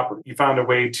new shopper, you found a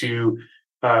way to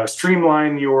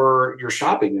streamline your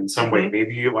shopping in some way.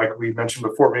 Maybe, like we mentioned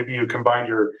before, maybe you combined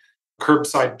your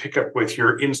curbside pickup with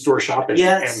your in-store shopping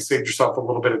and saved yourself a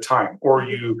little bit of time, or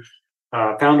you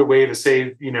found a way to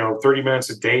save 30 minutes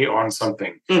a day on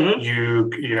something. You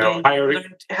learned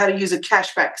how to use a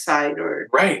cashback site or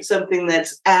something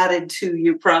that's added to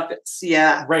your profits.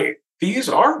 Right. These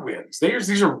are wins.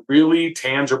 These are really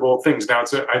tangible things. Now,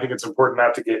 I think it's important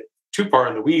not to get too far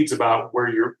in the weeds about where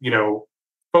you're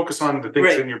focus on the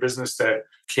things in your business that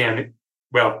can,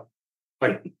 I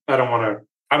don't know.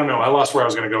 I lost where I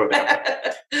was going to go with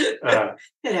that.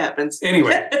 It happens.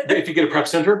 Anyway, if you get a prep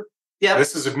center,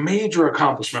 this is a major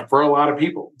accomplishment for a lot of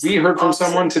people. We heard from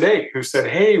someone today who said,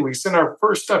 hey, we sent our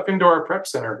first stuff into our prep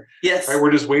center. Yes. Right,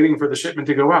 we're just waiting for the shipment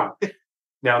to go out.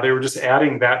 Now, they were just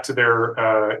adding that to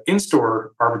their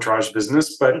in-store arbitrage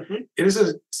business, but it is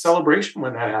a celebration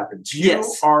when that happens. You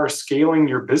are scaling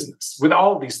your business. With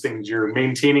all of these things, you're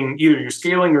maintaining, either you're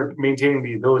scaling or maintaining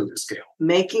the ability to scale.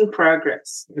 Making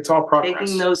progress. It's all progress.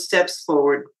 Taking those steps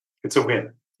forward. It's a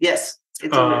win. Yes,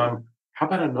 it's a win. How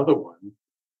about another one?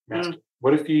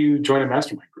 What if you join a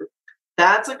mastermind group?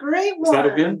 That's a great one. Is that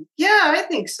a win? Yeah, I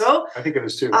think so. I think it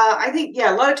is too. I think,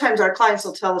 a lot of times our clients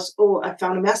will tell us, oh, I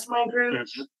found a mastermind group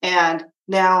and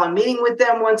now I'm meeting with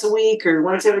them once a week or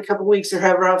once every couple of weeks or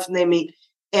however often they meet.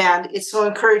 And it's so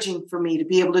encouraging for me to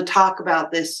be able to talk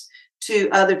about this to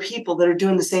other people that are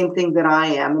doing the same thing that I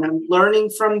am. And I'm learning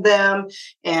from them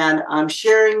and I'm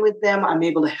sharing with them. I'm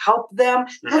able to help them.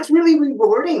 That's really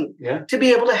rewarding to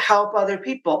be able to help other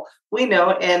people. We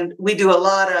know, and we do a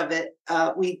lot of it.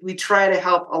 We try to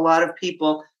help a lot of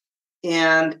people,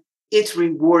 and it's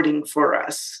rewarding for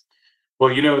us.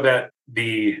 Well, you know that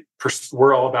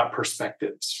we're all about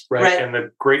perspectives, right? And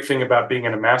the great thing about being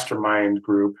in a mastermind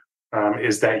group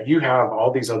is that you have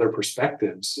all these other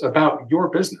perspectives about your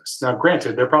business. Now,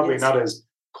 granted, they're probably not as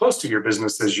close to your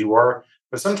business as you are,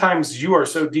 but sometimes you are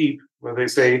so deep, where they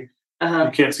say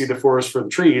you can't see the forest for the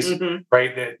trees,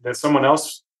 right? That someone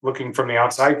else looking from the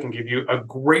outside can give you a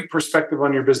great perspective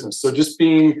on your business. So just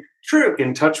being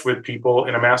in touch with people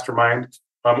in a mastermind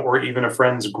or even a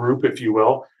friends group, if you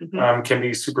will, can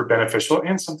be super beneficial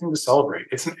and something to celebrate.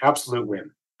 It's an absolute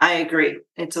win. I agree.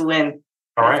 It's a win.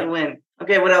 All right. It's a win.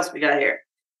 Okay, what else we got here?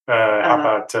 How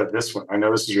about this one? I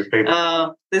know this is your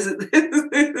favorite. This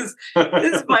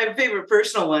is my favorite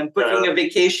personal one, booking a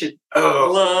vacation.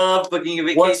 Love booking a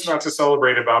vacation. What's not to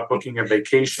celebrate about booking a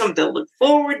vacation? Something to look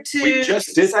forward to. We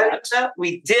just did that.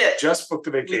 We did. Just booked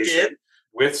a vacation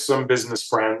with some business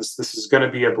friends. This is going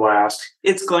to be a blast.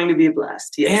 It's going to be a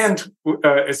blast, yes.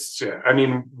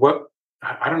 And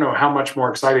I don't know how much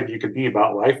more excited you could be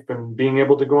about life than being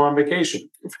able to go on vacation.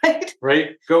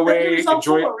 Right? Go away,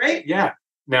 enjoy it. Right? Yeah.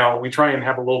 Now, we try and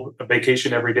have a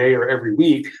vacation every day or every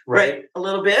week, right? A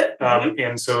little bit.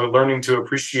 And so learning to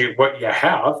appreciate what you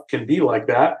have can be like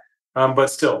that. But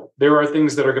still, there are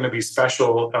things that are going to be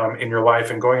special in your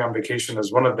life, and going on vacation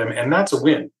is one of them. And that's a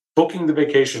win. Booking the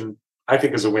vacation, I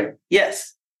think, is a win.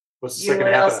 Yes. What's the second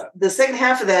half of that? The second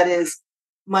half of that is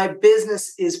my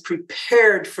business is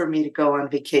prepared for me to go on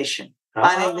vacation.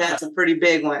 I think that's a pretty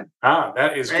big one.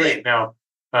 That is great. Now,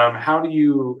 how do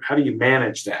you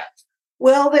manage that?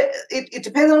 Well, it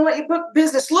depends on what your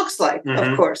business looks like,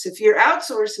 of course. If you're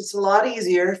outsourced, it's a lot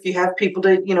easier if you have people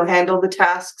to, handle the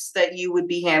tasks that you would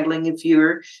be handling if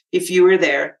you were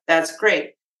there. That's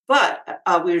great. But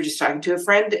we were just talking to a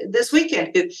friend this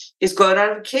weekend who is going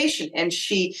on vacation, and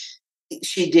she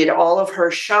did all of her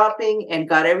shopping and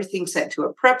got everything sent to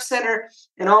a prep center.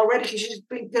 And already she's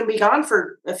going to be gone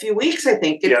for a few weeks, I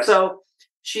think. And so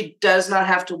she does not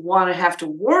have to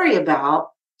worry about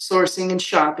sourcing and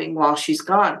shopping while she's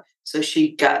gone. So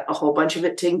she got a whole bunch of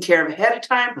it taken care of ahead of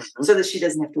time so that she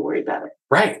doesn't have to worry about it.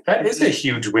 Right. That is a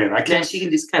huge win. She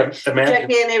can just kind of check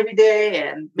in every day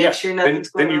and make sure nothing's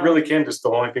going on. Then you really can just, the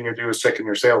only thing you do is checking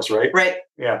your sales, right? Right.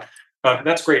 Yeah.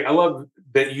 That's great. I love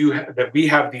that that we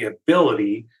have the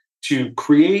ability to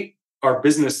create our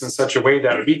business in such a way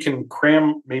that we can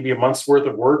cram maybe a month's worth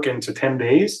of work into 10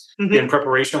 days in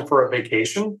preparation for a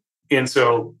vacation. And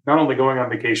so not only going on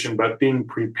vacation, but being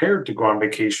prepared to go on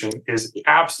vacation is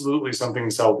absolutely something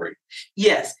to celebrate.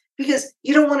 Yes, because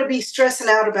you don't want to be stressing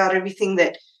out about everything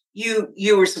that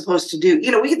you were supposed to do.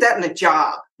 We get that in a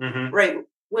job, right?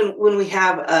 When we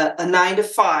have a 9 to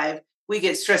 5, we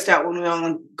get stressed out when we want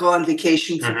to go on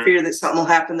vacation for fear that something will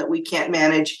happen that we can't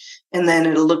manage, and then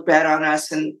it'll look bad on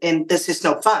us, and that's just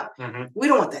no fun. We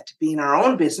don't want that to be in our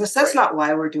own business. That's not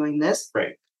why we're doing this.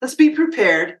 Right. Let's be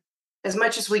prepared as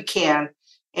much as we can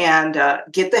and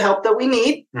get the help that we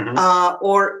need,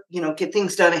 or get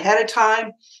things done ahead of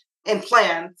time and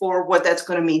plan for what that's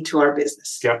going to mean to our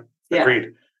business. Yep. Yeah.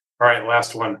 Agreed. All right,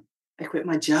 last one. I quit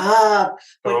my job.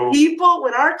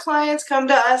 When our clients come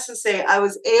to us and say, I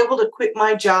was able to quit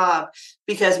my job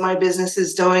because my business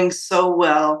is doing so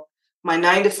well, my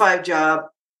 9 to 5 job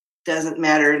doesn't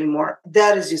matter anymore.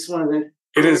 That is just one of the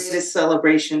greatest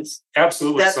celebrations.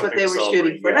 Absolutely. That's what they were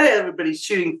shooting for. Not everybody's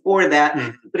shooting for that,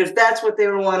 but if that's what they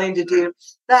were wanting to do,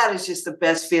 that is just the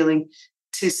best feeling,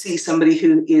 to see somebody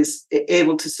who is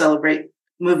able to celebrate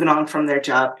moving on from their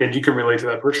job. And you can relate to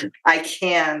that person. I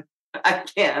can.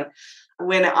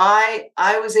 When I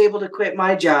was able to quit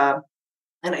my job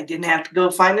and I didn't have to go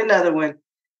find another one,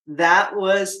 that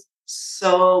was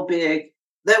so big.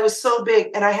 That was so big.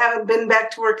 And I haven't been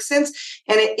back to work since.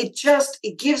 And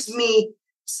it gives me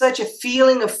such a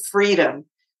feeling of freedom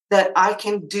that I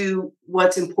can do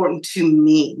what's important to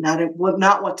me, not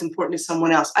what's important to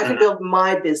someone else. I can build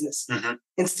my business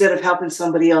instead of helping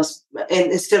somebody else,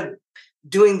 and instead of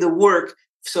doing the work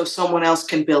so someone else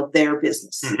can build their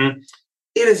business.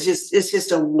 It's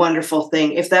just a wonderful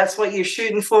thing. If that's what you're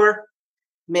shooting for,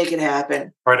 make it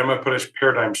happen. All right, I'm going to put a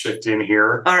paradigm shift in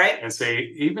here. All right. And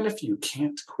say, even if you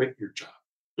can't quit your job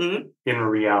in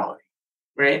reality,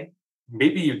 right?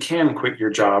 Maybe you can quit your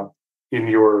job in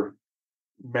your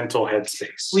mental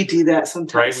headspace. We do that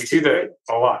sometimes. Right? We do that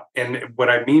a lot. And what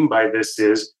I mean by this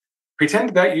is,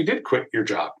 pretend that you did quit your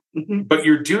job, but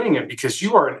you're doing it because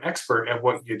you are an expert at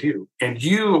what you do. And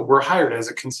you were hired as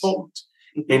a consultant.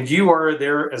 And you are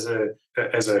there as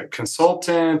a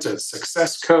consultant, a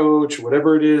success coach,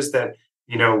 whatever it is that,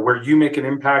 where you make an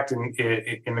impact in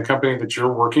the company that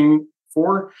you're working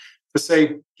for, to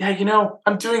say, yeah,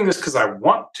 I'm doing this because I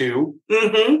want to,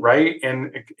 right?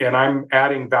 And I'm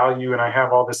adding value and I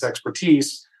have all this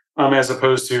expertise, as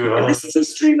opposed to this is a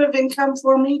stream of income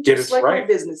for me, just like my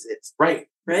business is. Right.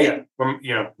 Right.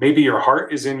 Yeah. Maybe your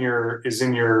heart is in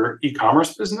your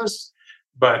e-commerce business,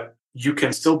 but you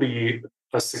can still be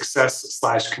a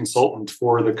success/consultant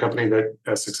for the company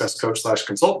a success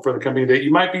coach/consultant for the company that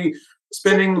you might be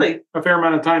spending a fair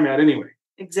amount of time at anyway.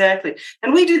 Exactly.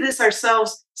 And we do this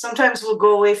ourselves. Sometimes we'll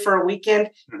go away for a weekend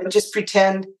and just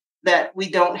pretend that we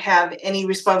don't have any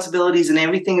responsibilities and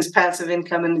everything is passive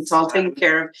income and it's all taken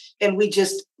care of. And we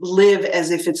just live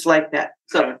as if it's like that.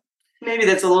 So maybe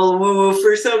that's a little woo-woo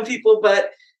for some people,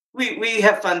 but we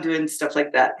have fun doing stuff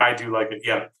like that. I do like it.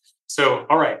 Yeah. So,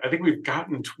 all right. I think we've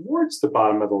gotten towards the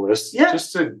bottom of the list. Yeah.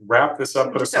 Just to wrap this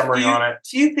up, put a summary on it.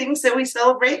 Few things that we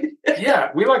celebrate. Yeah,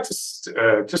 we like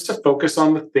to just to focus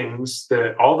on the things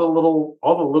that all the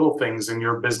little things in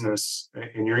your business,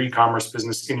 in your e-commerce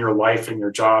business, in your life, in your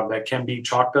job that can be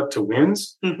chalked up to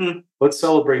wins. Let's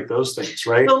celebrate those things,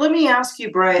 right? So let me ask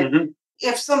you, Brian.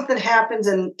 If something happens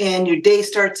and your day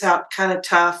starts out kind of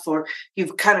tough, or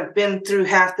you've kind of been through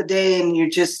half the day and you're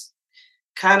just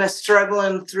kind of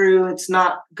struggling through, it's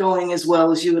not going as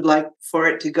well as you would like for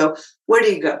it to go, where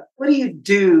do you go? What do you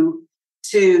do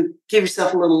to give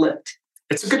yourself a little lift?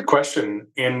 It's a good question.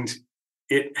 And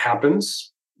it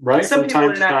happens, right? Some people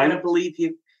are not going to believe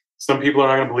you. Some people are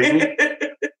not going to believe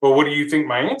me. Well, what do you think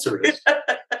my answer is?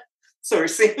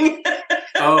 Sourcing.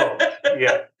 Oh,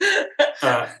 yeah.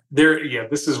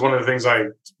 This is one of the things I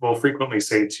will frequently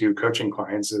say to coaching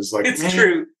clients is like, it's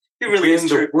true. It really is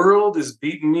true. The world is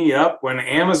beating me up, when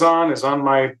Amazon is on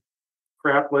my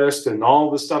crap list and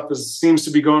all the stuff seems to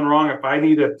be going wrong, if I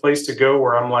need a place to go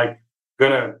where I'm like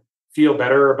going to feel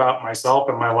better about myself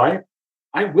and my life,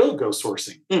 I will go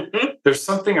sourcing. There's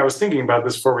something, I was thinking about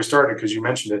this before we started because you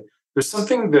mentioned it. There's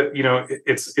something that,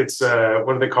 it's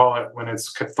what do they call it when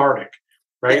it's cathartic,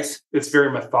 right? Yes. It's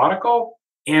very methodical.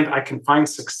 And I can find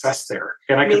success there.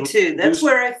 And Me too. That's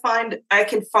where I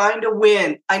can find a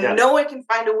win. I know I can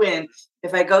find a win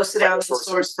if I go sit down and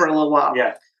source for a little while.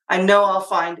 Yeah. I know I'll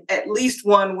find at least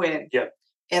one win. Yeah.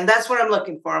 And that's what I'm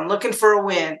looking for. I'm looking for a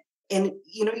win. And,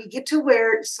 you get to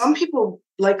where some people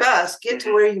like us get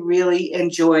to where you really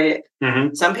enjoy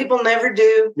it. Some people never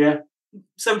do. Yeah.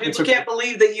 Some people can't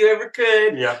believe that you ever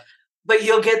could. Yeah. But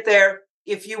you'll get there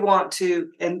if you want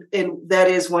to, and that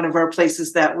is one of our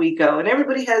places that we go. And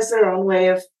everybody has their own way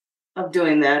of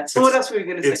doing that. So what else were you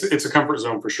going to say? It's a comfort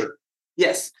zone for sure.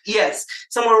 Yes.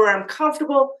 Somewhere where I'm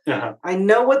comfortable. I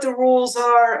know what the rules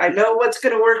are. I know what's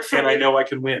going to work for me. And I know I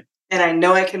can win. and I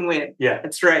know I can win. Yeah.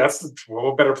 That's right. That's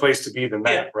what better place to be than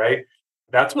that, right?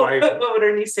 That's why. What would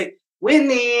our niece say?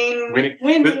 Winning.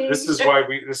 This is why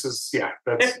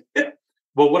that's.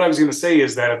 Well, what I was going to say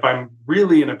is that if I'm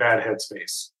really in a bad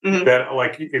headspace, that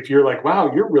like if you're like, wow,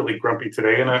 you're really grumpy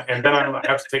today, and then I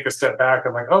have to take a step back.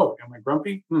 I'm like, oh, am I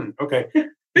grumpy? Okay.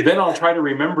 Then I'll try to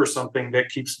remember something that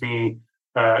keeps me,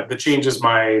 that changes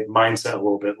my mindset a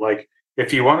little bit. Like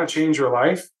if you want to change your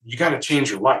life, you got to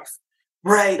change your life.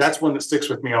 Right. That's one that sticks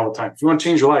with me all the time. If you want to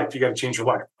change your life, you got to change your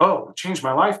life. Oh, change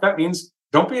my life. That means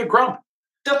don't be a grump.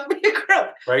 Don't be a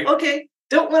grump. Right. Okay.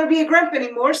 Don't want to be a grump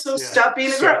anymore, so stop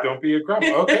being a grump. Don't be a grump.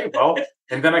 Okay, well,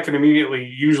 and then I can immediately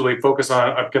usually focus on.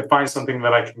 I can find something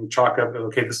that I can chalk up.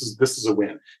 Okay, this is a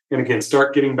win. And again,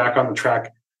 start getting back on the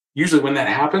track. Usually, when that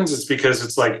happens, it's because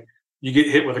it's like you get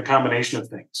hit with a combination of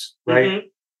things,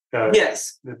 right?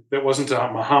 Yes. That wasn't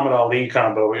a Muhammad Ali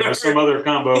combo. It was some other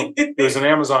combo. It was an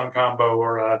Amazon combo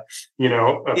or a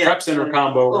Prep Center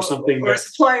combo or something. Or a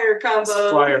supplier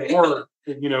combo. Or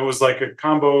it was like a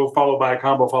combo followed by a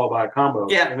combo followed by a combo.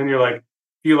 Yeah. And then you're like,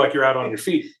 feel like you're out on your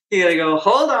feet. You gotta go,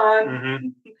 hold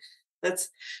on. Let's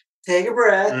take a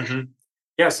breath.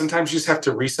 Yeah, sometimes you just have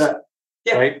to reset.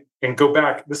 Yeah. Right? And go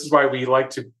back. This is why we like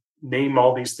to name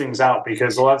all these things out,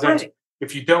 because a lot of times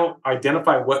if you don't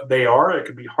identify what they are, it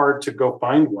can be hard to go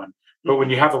find one. But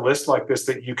when you have a list like this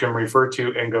that you can refer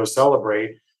to and go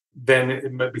celebrate, then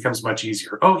it becomes much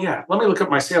easier. Oh yeah, let me look at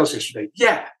my sales yesterday.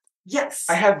 Yeah. Yes.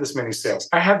 I had this many sales.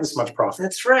 I had this much profit.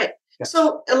 That's right. Yeah.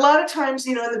 So a lot of times,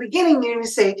 in the beginning, you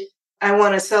say, I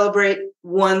want to celebrate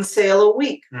one sale a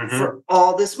week for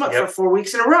all this month, for 4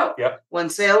 weeks in a row. Yep.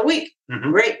 One sale a week.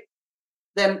 Great.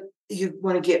 Then you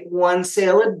want to get one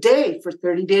sale a day for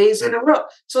 30 days in a row.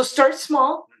 So start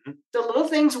small. The little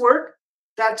things work.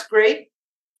 That's great.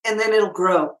 And then it'll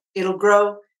grow. It'll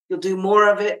grow. You'll do more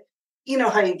of it. You know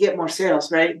how you get more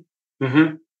sales, right?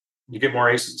 You get more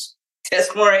ACEs.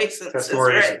 Test more ACEs. Test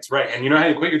more ACEs. Right. And you know how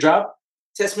you quit your job?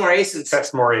 Test more ACEs.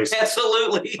 Test more ACEs.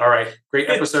 Absolutely. All right. Great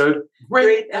episode.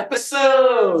 Great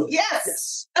episode.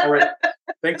 Yes. All right.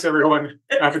 Thanks, everyone.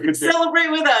 Have a good day. Celebrate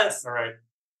with us. All right.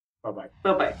 Bye-bye.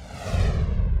 Bye-bye.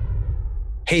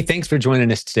 Hey, thanks for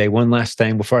joining us today. One last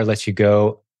thing before I let you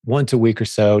go. Once a week or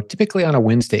so, typically on a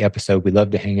Wednesday episode, we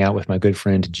love to hang out with my good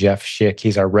friend, Jeff Schick.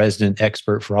 He's our resident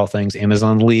expert for all things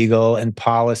Amazon legal and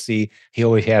policy. He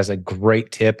always has a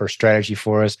great tip or strategy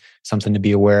for us, something to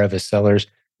be aware of as sellers.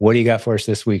 What do you got for us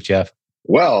this week, Jeff?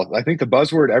 Well, I think the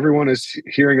buzzword everyone is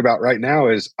hearing about right now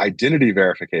is identity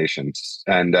verifications.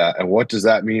 And what does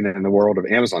that mean in the world of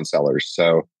Amazon sellers?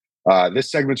 So this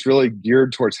segment's really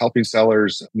geared towards helping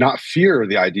sellers not fear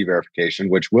the ID verification,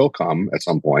 which will come at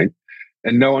some point,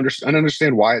 and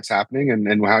understand why it's happening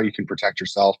and how you can protect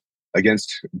yourself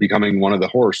against becoming one of the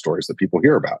horror stories that people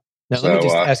hear about. Now, let me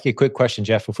just ask you a quick question,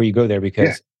 Jeff, before you go there,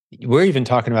 because we're even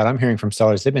talking about, I'm hearing from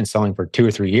sellers, they've been selling for 2 or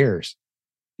 3 years.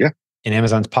 Yeah. And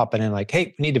Amazon's popping in like,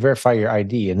 hey, we need to verify your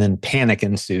ID. And then panic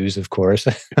ensues, of course.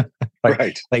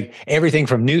 Like everything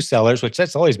from new sellers, which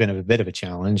that's always been a bit of a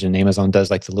challenge. And Amazon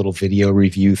does like the little video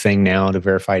review thing now to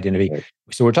verify identity. Right.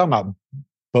 So we're talking about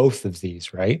both of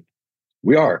these, right?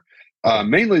 We are.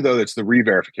 Mainly, though, it's the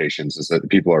re-verifications is that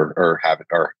people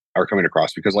are coming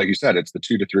across, because like you said, it's the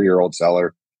 2 to 3 year old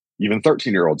seller. Even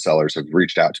 13-year-old sellers have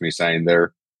reached out to me saying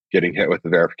they're getting hit with the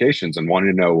verifications and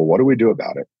wanting to know, well, what do we do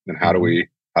about it? And how do we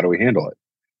handle it?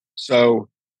 So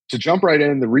to jump right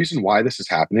in, the reason why this is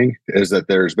happening is that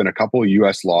there's been a couple of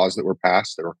US laws that were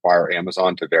passed that require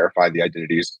Amazon to verify the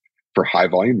identities for high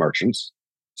volume merchants.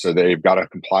 So they've got to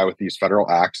comply with these federal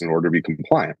acts in order to be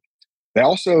compliant. They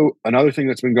also, another thing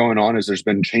that's been going on is there's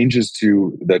been changes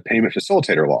to the payment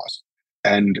facilitator laws.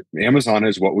 And Amazon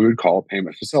is what we would call a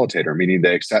payment facilitator, meaning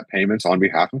they accept payments on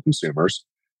behalf of consumers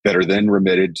that are then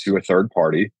remitted to a third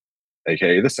party,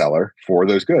 aka the seller, for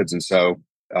those goods. And so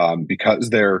because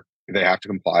they have to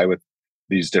comply with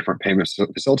these different payment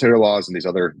facilitator laws and these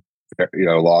other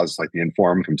laws like the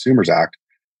Informed Consumers Act,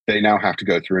 they now have to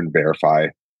go through and verify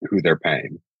who they're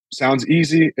paying. Sounds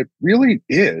easy. It really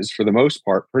is, for the most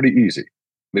part, pretty easy.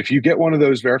 If you get one of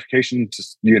those verification,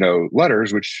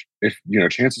 letters, which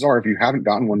chances are, if you haven't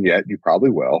gotten one yet, you probably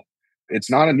will. It's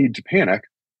not a need to panic,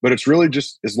 but it's really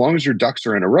just as long as your ducks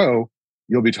are in a row,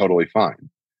 you'll be totally fine.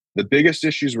 The biggest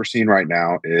issues we're seeing right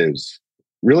now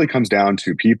really comes down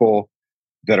to people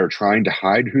that are trying to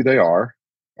hide who they are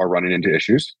running into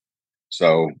issues.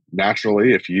 So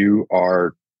naturally, if you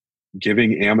are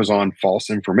giving Amazon false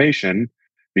information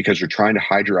because you're trying to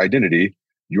hide your identity,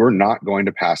 you're not going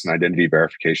to pass an identity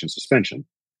verification suspension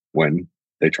when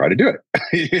they try to do it.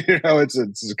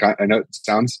 I know it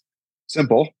sounds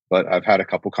simple, but I've had a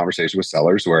couple conversations with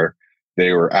sellers where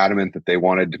They were adamant that they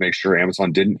wanted to make sure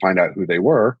Amazon didn't find out who they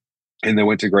were, and they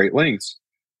went to great lengths.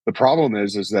 The problem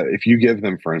is that if you give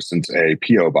them, for instance, a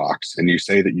PO box and you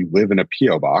say that you live in a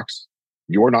PO box,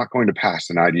 you're not going to pass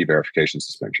an ID verification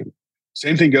suspension.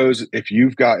 Same thing goes if you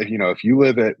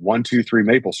live at 123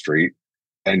 Maple Street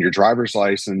and your driver's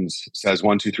license says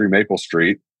 123 Maple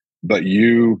Street, but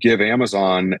you give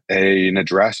Amazon an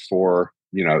address for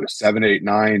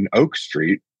 789 Oak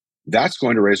Street, that's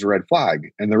going to raise a red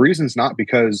flag. And the reason is not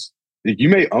because you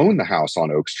may own the house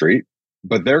on Oak Street,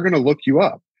 but they're going to look you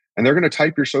up and they're going to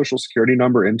type your social security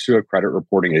number into a credit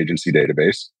reporting agency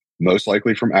database, most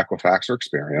likely from Equifax or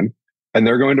Experian. And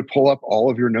they're going to pull up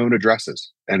all of your known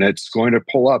addresses. And it's going to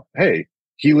pull up, hey,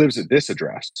 he lives at this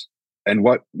address. And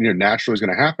what naturally is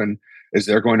going to happen is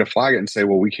they're going to flag it and say,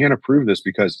 well, we can't approve this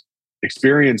because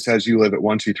Experian says you live at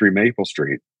 123 Maple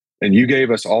Street. And you gave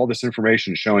us all this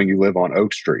information showing you live on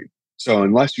Oak Street. So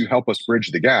unless you help us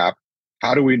bridge the gap,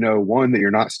 how do we know, one, that you're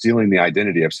not stealing the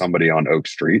identity of somebody on Oak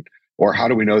Street? Or how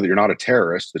do we know that you're not a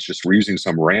terrorist that's just using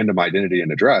some random identity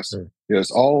and address? Sure.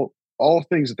 It's all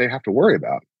things that they have to worry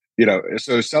about.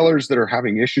 So sellers that are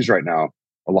having issues right now,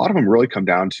 a lot of them really come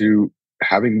down to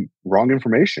having wrong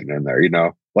information in there.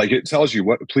 Like it tells you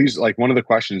one of the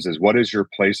questions is, what is your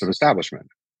place of establishment?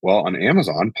 Well, on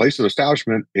Amazon, place of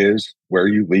establishment is where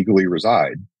you legally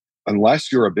reside.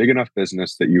 Unless you're a big enough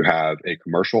business that you have a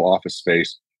commercial office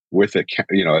space with a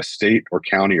state or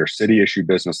county or city issued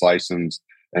business license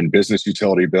and business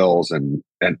utility bills and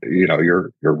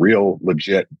your real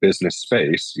legit business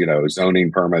space,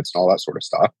 zoning permits and all that sort of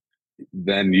stuff,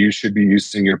 then you should be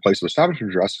using your place of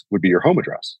establishment address would be your home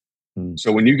address.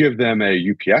 So when you give them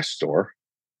a UPS store,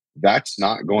 that's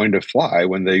not going to fly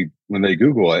when they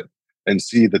Google it and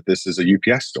see that this is a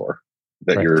UPS store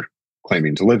that you're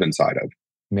claiming to live inside of.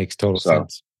 Makes total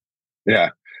sense. Yeah.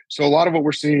 So a lot of what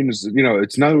we're seeing is,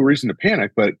 it's no reason to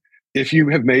panic, but if you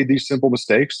have made these simple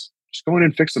mistakes, just go in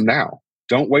and fix them now.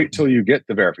 Don't wait till you get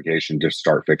the verification to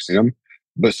start fixing them,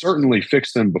 but certainly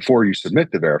fix them before you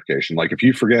submit the verification. Like if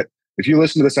you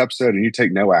listen to this episode and you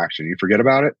take no action, you forget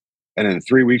about it, and in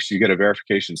 3 weeks you get a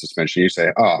verification suspension, you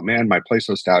say, oh man, my place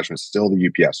of establishment is still the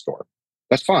UPS store.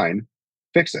 That's fine.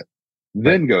 Fix it.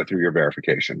 Then go through your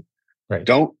verification. Right.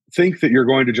 Don't think that you're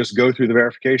going to just go through the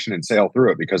verification and sail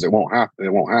through it, because it won't happen.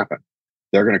 It won't happen.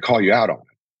 They're going to call you out on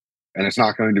it. And it's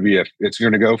not going to be it's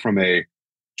going to go from a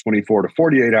 24 to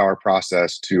 48 hour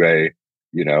process to a,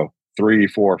 3,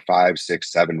 4, 5,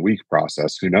 6, 7 week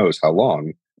process. Who knows how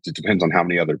long? It depends on how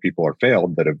many other people are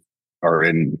failed that are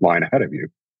in line ahead of you.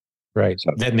 Right.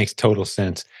 So that makes total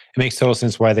sense. It makes total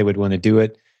sense why they would want to do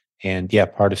it. And yeah,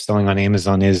 part of selling on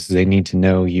Amazon is they need to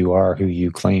know you are who you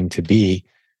claim to be.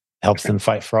 Helps them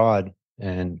fight fraud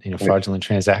and fraudulent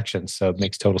transactions. So it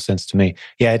makes total sense to me.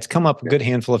 Yeah, it's come up a good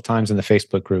handful of times in the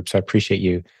Facebook group. So I appreciate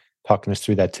you talking us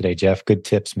through that today, Jeff. Good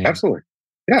tips, man. Absolutely.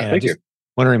 Yeah, thank you.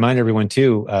 Want to remind everyone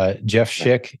too, Jeff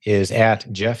Schick is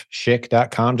at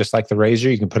jeffschick.com, just like the razor.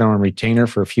 You can put on a retainer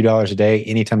for a few dollars a day.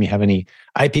 Anytime you have any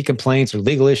IP complaints or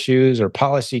legal issues or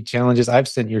policy challenges, I've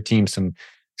sent your team some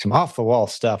off the wall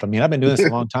stuff. I mean, I've been doing this a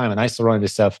long time and I still run into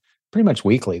stuff pretty much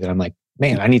weekly that I'm like,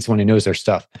 man, I need someone who knows their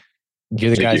stuff.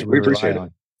 You're the guys we appreciate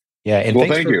on. Yeah. And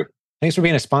thank you. Thanks for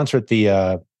being a sponsor at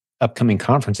the upcoming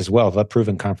conference as well, the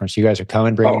Proven Conference. You guys are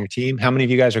coming, bringing your team. How many of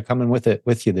you guys are coming with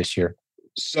you this year?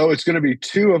 So it's going to be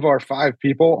 2 of our 5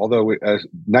 people, although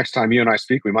next time you and I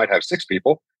speak, we might have 6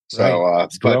 people. So,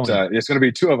 it's going to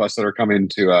be 2 of us that are coming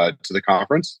to the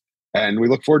conference, and we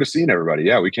look forward to seeing everybody.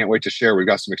 Yeah, we can't wait to share. We've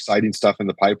got some exciting stuff in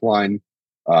the pipeline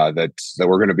that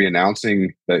we're going to be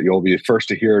announcing that you'll be first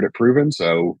to hear it at Proven.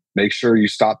 So make sure you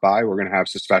stop by. We're going to have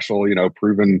some special,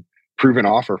 Proven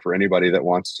offer for anybody that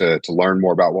wants to learn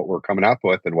more about what we're coming up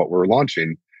with and what we're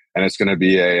launching. And it's going to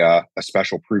be a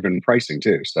special Proven pricing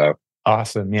too. So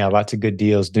awesome. Yeah, lots of good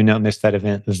deals. Do not miss that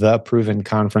event,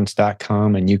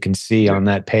 theprovenconference.com. And you can see on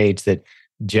that page that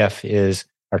Jeff is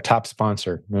our top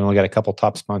sponsor. We only got a couple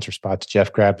top sponsor spots.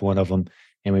 Jeff grabbed one of them.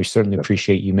 And we certainly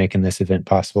appreciate you making this event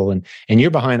possible. And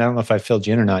you're behind, I don't know if I filled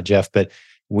you in or not, Jeff, but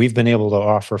we've been able to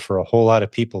offer for a whole lot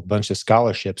of people, a bunch of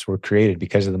scholarships were created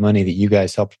because of the money that you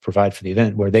guys helped provide for the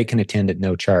event, where they can attend at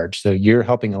no charge. So you're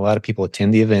helping a lot of people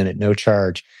attend the event at no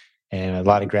charge. And a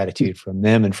lot of gratitude from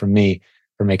them and from me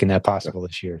for making that possible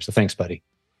this year. So thanks, buddy.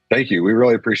 Thank you. We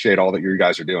really appreciate all that you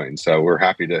guys are doing. So we're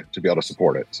happy to be able to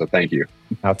support it. So thank you.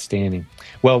 Outstanding.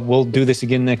 Well, we'll do this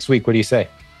again next week. What do you say?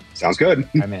 Sounds good.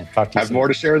 All right, man. Talk to you Have soon. more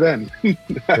to share then.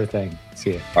 Sure thing.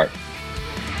 See you. All right.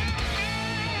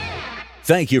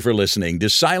 Thank you for listening to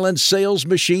Silent Sales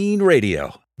Machine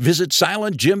Radio. Visit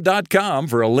SilentJim.com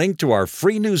for a link to our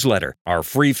free newsletter, our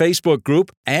free Facebook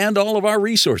group, and all of our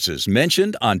resources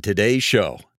mentioned on today's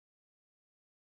show.